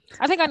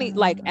 I think I need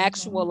like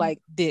actual like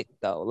dick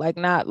though. Like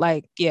not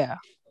like, yeah,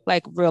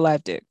 like real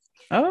life dick.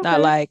 Okay. Not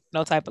like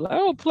no type of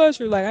like,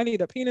 pleasure. Like I need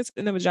a penis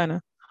in the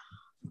vagina.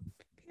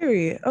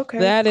 Period. Okay.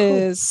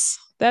 That's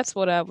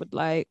what I would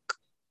like.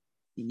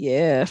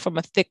 Yeah, from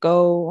a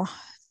thicko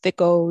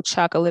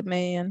chocolate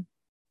man.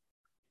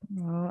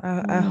 Well,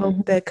 I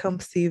hope that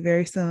comes to you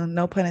very soon.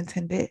 No pun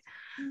intended.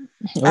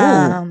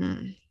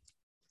 Ooh.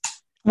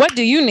 What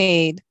do you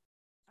need?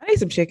 I need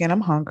some chicken.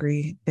 I'm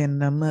hungry in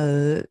the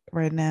mud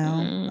right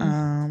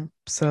now.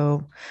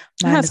 So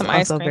mine is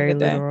also very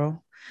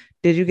literal.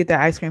 Did you get the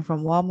ice cream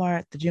from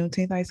Walmart? The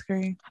Juneteenth ice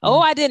cream?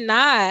 Oh, I did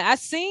not. I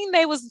seen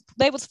they was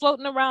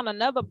floating around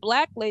another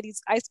black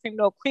lady's ice cream,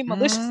 though,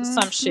 Creamalicious or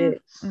some shit.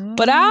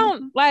 But I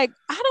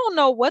don't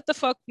know what the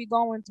fuck be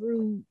going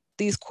through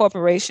these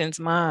corporations'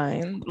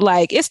 mind.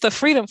 Like it's the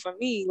freedom for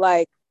me.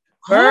 Like,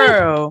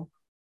 girl,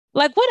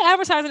 like what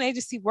advertising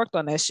agency worked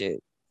on that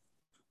shit?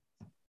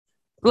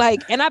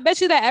 Like, and I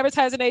bet you that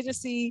advertising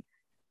agency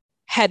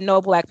had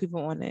no black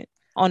people on it.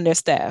 On their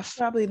staff.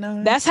 Probably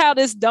not. That's how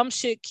this dumb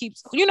shit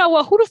keeps. You know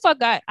what? Who the fuck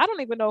got? I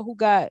don't even know who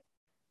got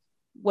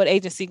what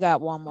agency got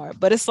Walmart,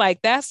 but it's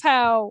like that's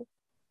how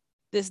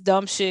this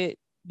dumb shit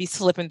be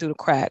slipping through the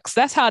cracks.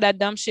 That's how that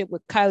dumb shit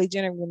with Kylie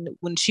Jenner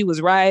when she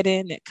was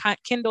rioting at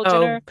Kendall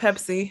Jenner.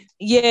 Pepsi.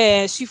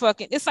 Yeah, she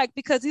fucking. It's like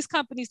because these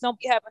companies don't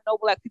be having no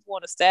black people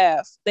on the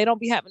staff. They don't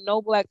be having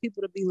no black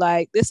people to be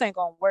like, this ain't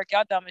gonna work.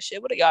 Y'all dumb as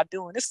shit. What are y'all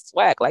doing? This is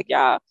whack. Like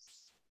y'all.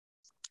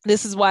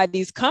 This is why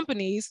these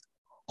companies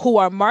who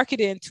are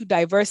marketing to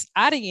diverse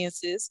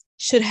audiences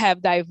should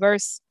have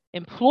diverse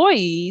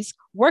employees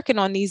working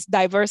on these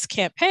diverse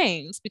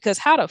campaigns, because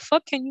how the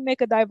fuck can you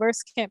make a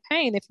diverse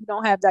campaign if you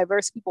don't have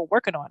diverse people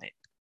working on it?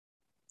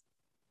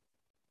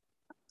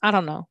 I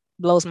don't know.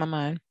 Blows my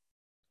mind.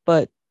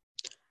 But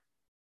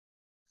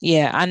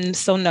yeah,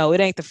 no, it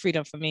ain't the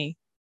freedom for me.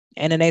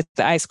 And it ain't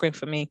the ice cream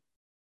for me.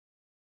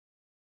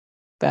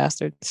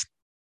 Bastards.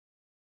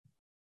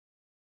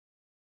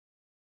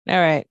 All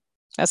right.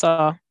 That's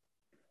all.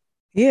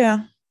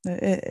 Yeah,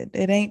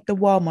 it ain't the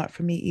Walmart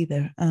for me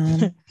either.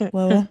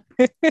 Well,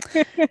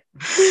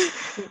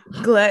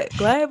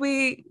 glad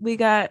we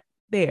got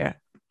there.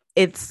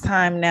 It's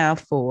time now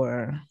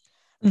for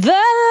the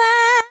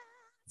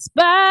last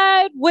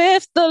bite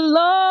with the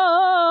Lord.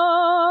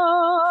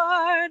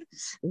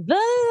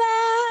 The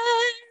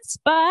last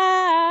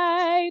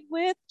bite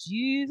with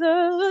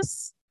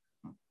Jesus.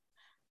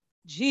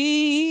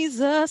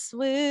 Jesus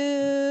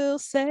will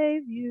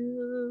save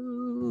you.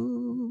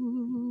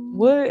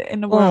 What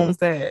in the world was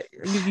that?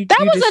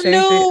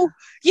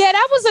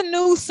 That was a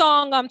new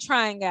song I'm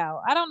trying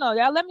out. I don't know.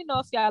 Y'all let me know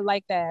if y'all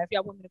like that. If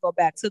y'all want me to go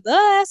back to the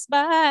last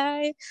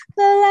bite.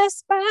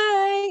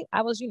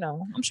 I was,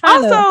 I'm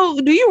trying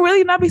also, do you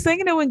really not be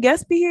singing it when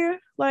guests be here?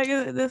 Like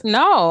this?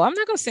 No, I'm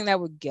not gonna sing that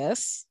with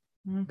guests.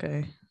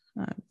 Okay.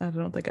 I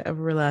don't think I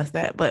ever realized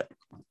that, but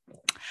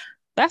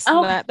that's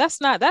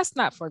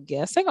not for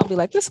guests. They're gonna be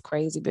like, this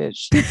crazy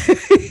bitch.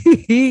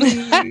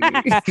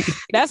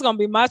 That's gonna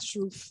be my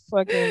truth,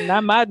 fucking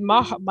not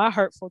my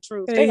hurtful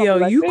truth. Hey, yo,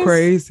 like, you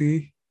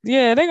crazy.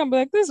 Yeah, they're gonna be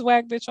like, this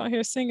whack bitch on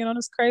here singing on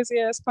this crazy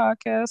ass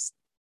podcast.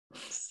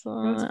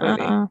 So that's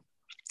funny.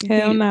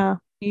 Hell no.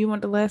 You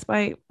want the last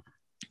bite?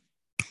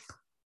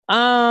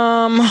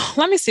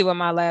 Let me see what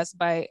my last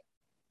bite.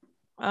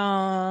 You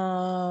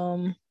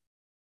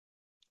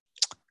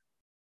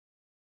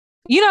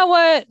know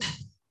what?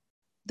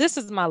 This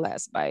is my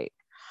last bite.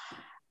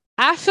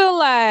 I feel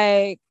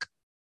like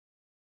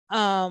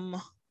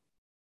I'm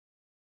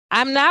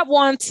not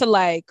one to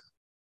like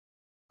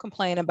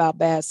complain about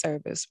bad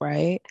service,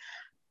 right?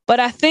 But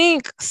I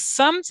think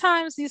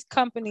sometimes these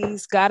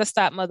companies gotta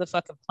stop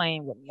motherfucking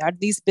playing with me. Or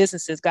these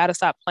businesses gotta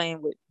stop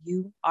playing with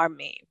you or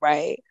me,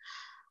 right?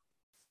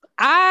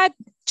 I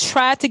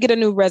tried to get a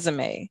new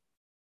resume,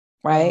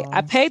 right?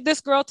 I paid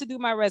this girl to do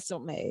my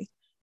resume.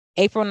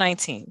 April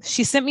 19th.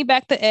 She sent me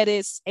back the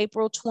edits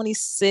April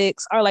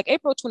 26th or like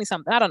April 20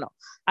 something. I don't know.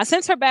 I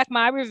sent her back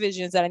my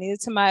revisions that I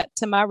needed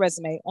to my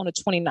resume on the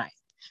 29th.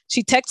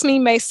 She texts me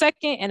May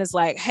 2nd and is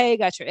like, hey,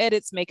 got your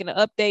edits, making the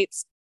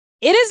updates.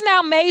 It is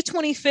now May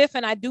 25th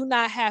and I do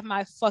not have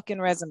my fucking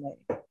resume.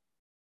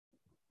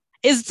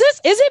 Is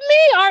it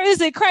me or is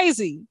it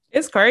crazy?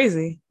 It's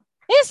crazy.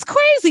 It's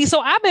crazy.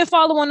 So I've been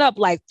following up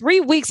like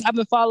 3 weeks. I've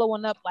been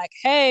following up like,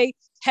 hey.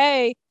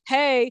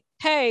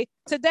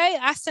 Today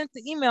I sent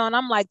the email and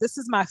I'm like, this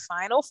is my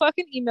final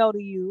fucking email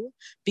to you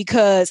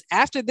because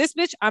after this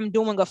bitch, I'm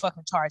doing a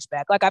fucking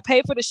chargeback. Like I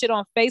paid for the shit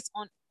on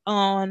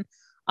on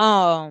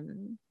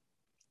Fiverr.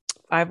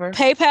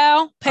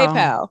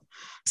 PayPal.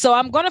 So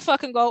I'm gonna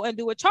fucking go and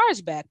do a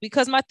chargeback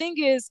because my thing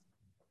is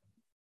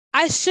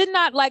I should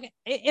not, like,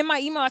 in my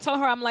email, I told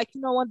her, I'm like,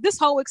 you know what, this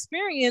whole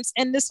experience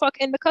and the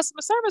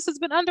customer service has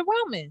been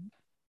underwhelming.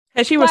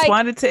 Has she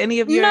responded to any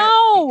of your?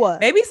 No.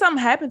 Maybe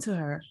something happened to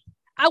her.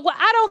 I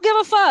don't give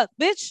a fuck,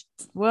 bitch.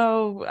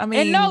 Well, I mean,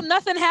 and no,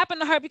 nothing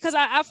happened to her because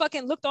I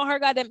fucking looked on her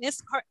goddamn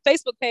her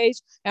Facebook page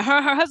and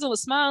her husband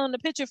was smiling in the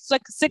picture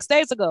like 6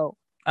 days ago.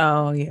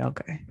 Oh yeah,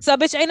 okay. So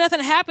bitch, ain't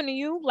nothing happened to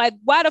you. Like,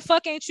 why the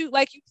fuck ain't you,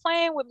 like, you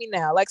playing with me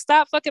now? Like,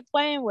 stop fucking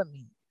playing with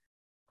me.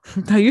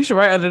 You should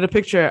write under the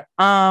picture.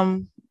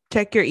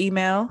 Check your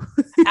email.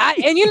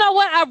 And you know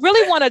what? I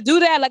really want to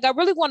do that. Like, I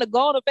really want to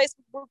go on the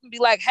Facebook group and be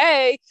like,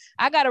 hey,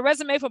 I got a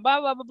resume for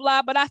blah, blah, blah,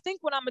 blah. But I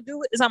think what I'm going to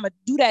do is I'm going to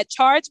do that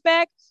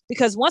chargeback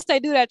because once they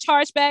do that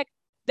chargeback,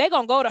 they're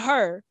going to go to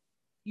her.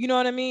 You know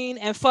what I mean?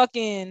 And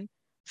fucking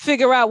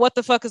figure out what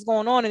the fuck is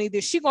going on. And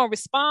either she going to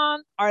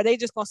respond or are they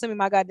just going to send me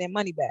my goddamn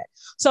money back?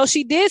 So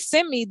she did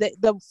send me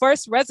the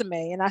first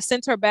resume and I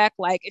sent her back,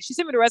 like, she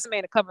sent me the resume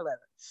and the cover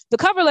letter. The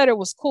cover letter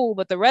was cool,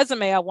 but the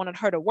resume I wanted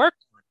her to work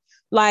on.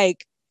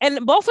 Like,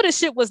 and both of the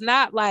shit was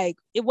not like,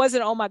 it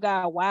wasn't, oh my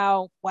God,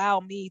 wow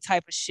me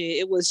type of shit.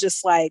 It was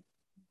just like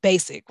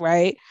basic,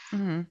 right?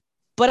 Mm-hmm.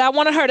 But I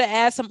wanted her to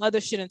add some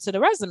other shit into the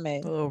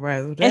resume. Oh,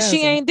 right. And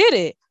she ain't did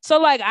it. So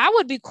like, I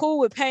would be cool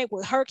with paying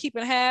with her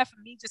keeping half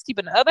and me just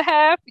keeping the other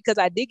half because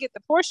I did get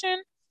the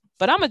portion.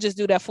 But I'm gonna just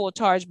do that full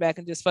chargeback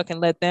and just fucking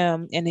let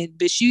them. And then,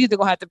 bitch, you either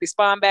gonna have to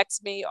respond back to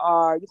me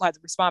or you gonna have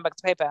to respond back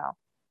to PayPal.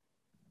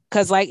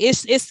 Cause like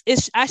it's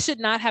I should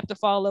not have to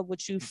follow up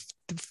with you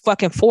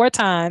fucking 4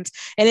 times,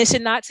 and it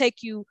should not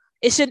take you.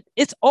 It's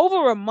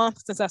over a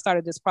month since I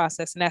started this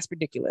process, and that's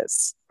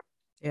ridiculous.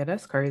 Yeah,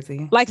 that's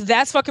crazy. Like,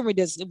 that's fucking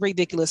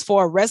ridiculous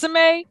for a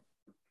resume,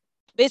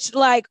 bitch.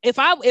 Like, if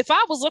I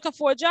was looking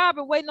for a job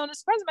and waiting on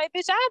this resume,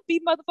 bitch, I'd be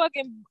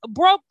motherfucking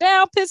broke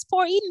down, piss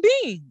poor, eating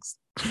beans.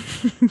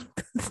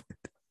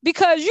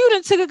 Because you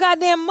done took a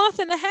goddamn month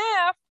and a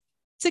half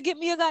to get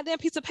me a goddamn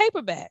piece of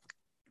paper back.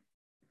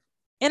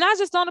 And I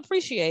just don't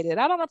appreciate it.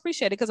 I don't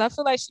appreciate it because I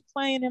feel like she's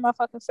playing in my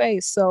fucking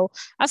face. So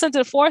I sent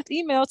her the 4th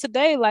email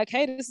today, like,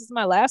 hey, this is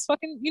my last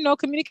fucking,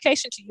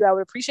 communication to you. I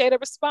would appreciate a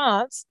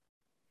response.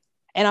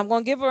 And I'm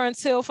going to give her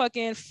until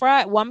fucking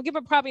Friday. Well, I'm going to give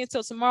her probably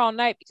until tomorrow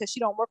night because she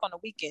don't work on the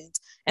weekends.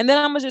 And then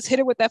I'm going to just hit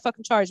her with that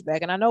fucking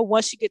chargeback. And I know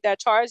once she get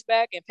that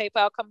chargeback and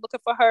PayPal come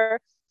looking for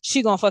her,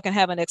 she going to fucking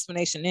have an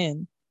explanation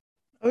in.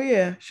 Oh,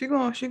 yeah. She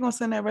gonna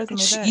send that resume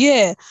back.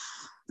 Yeah.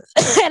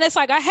 And it's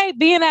like, I hate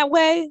being that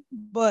way,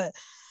 but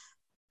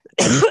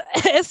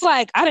it's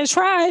like I done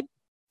tried.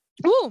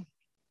 Ooh,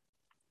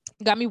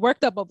 got me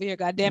worked up over here.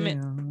 God damn it,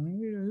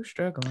 you're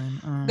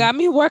struggling. Got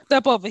me worked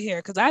up over here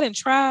because I done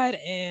tried,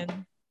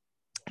 and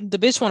the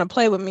bitch want to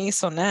play with me.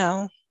 So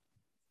now,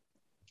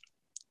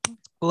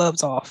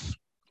 gloves off.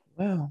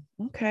 Well,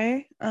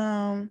 okay.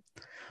 On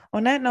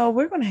that note,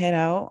 we're gonna head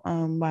out.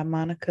 While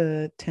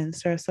Monica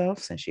tends to herself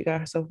since she got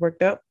herself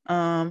worked up.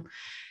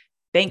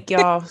 Thank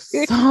y'all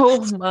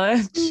so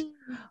much.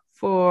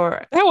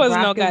 For that was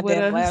no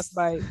goddamn last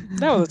bite.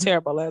 That was a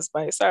terrible last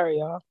bite. Sorry,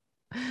 y'all.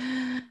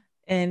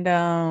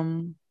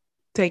 And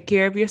take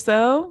care of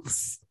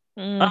yourselves.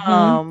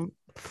 Mm-hmm.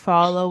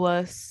 Follow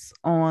us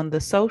on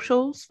the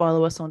socials.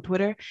 Follow us on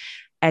Twitter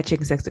at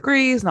Chicken Sex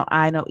Degrees. No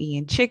I, no E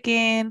in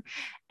chicken.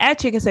 At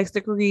Chicken Sex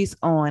Degrees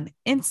on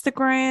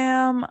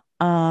Instagram.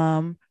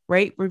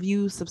 Rate,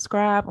 review,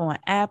 subscribe on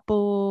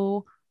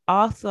Apple.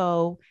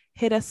 Also,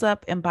 hit us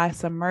up and buy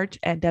some merch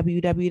at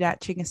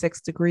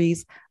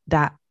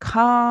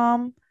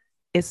www.chickensexdegrees.com.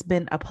 It's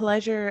been a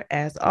pleasure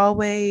as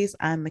always.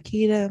 I'm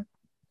Makita.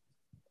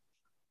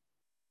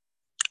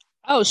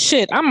 Oh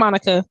shit, I'm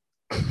Monica.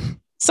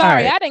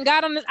 Sorry, right. I didn't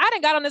got on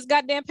this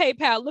goddamn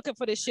PayPal looking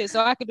for this shit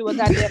so I could do a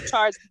goddamn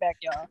charge back,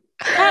 y'all.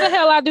 How the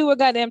hell I do a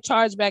goddamn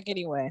charge back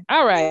anyway?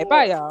 All right,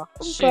 bye y'all.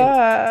 Bye.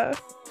 Shit.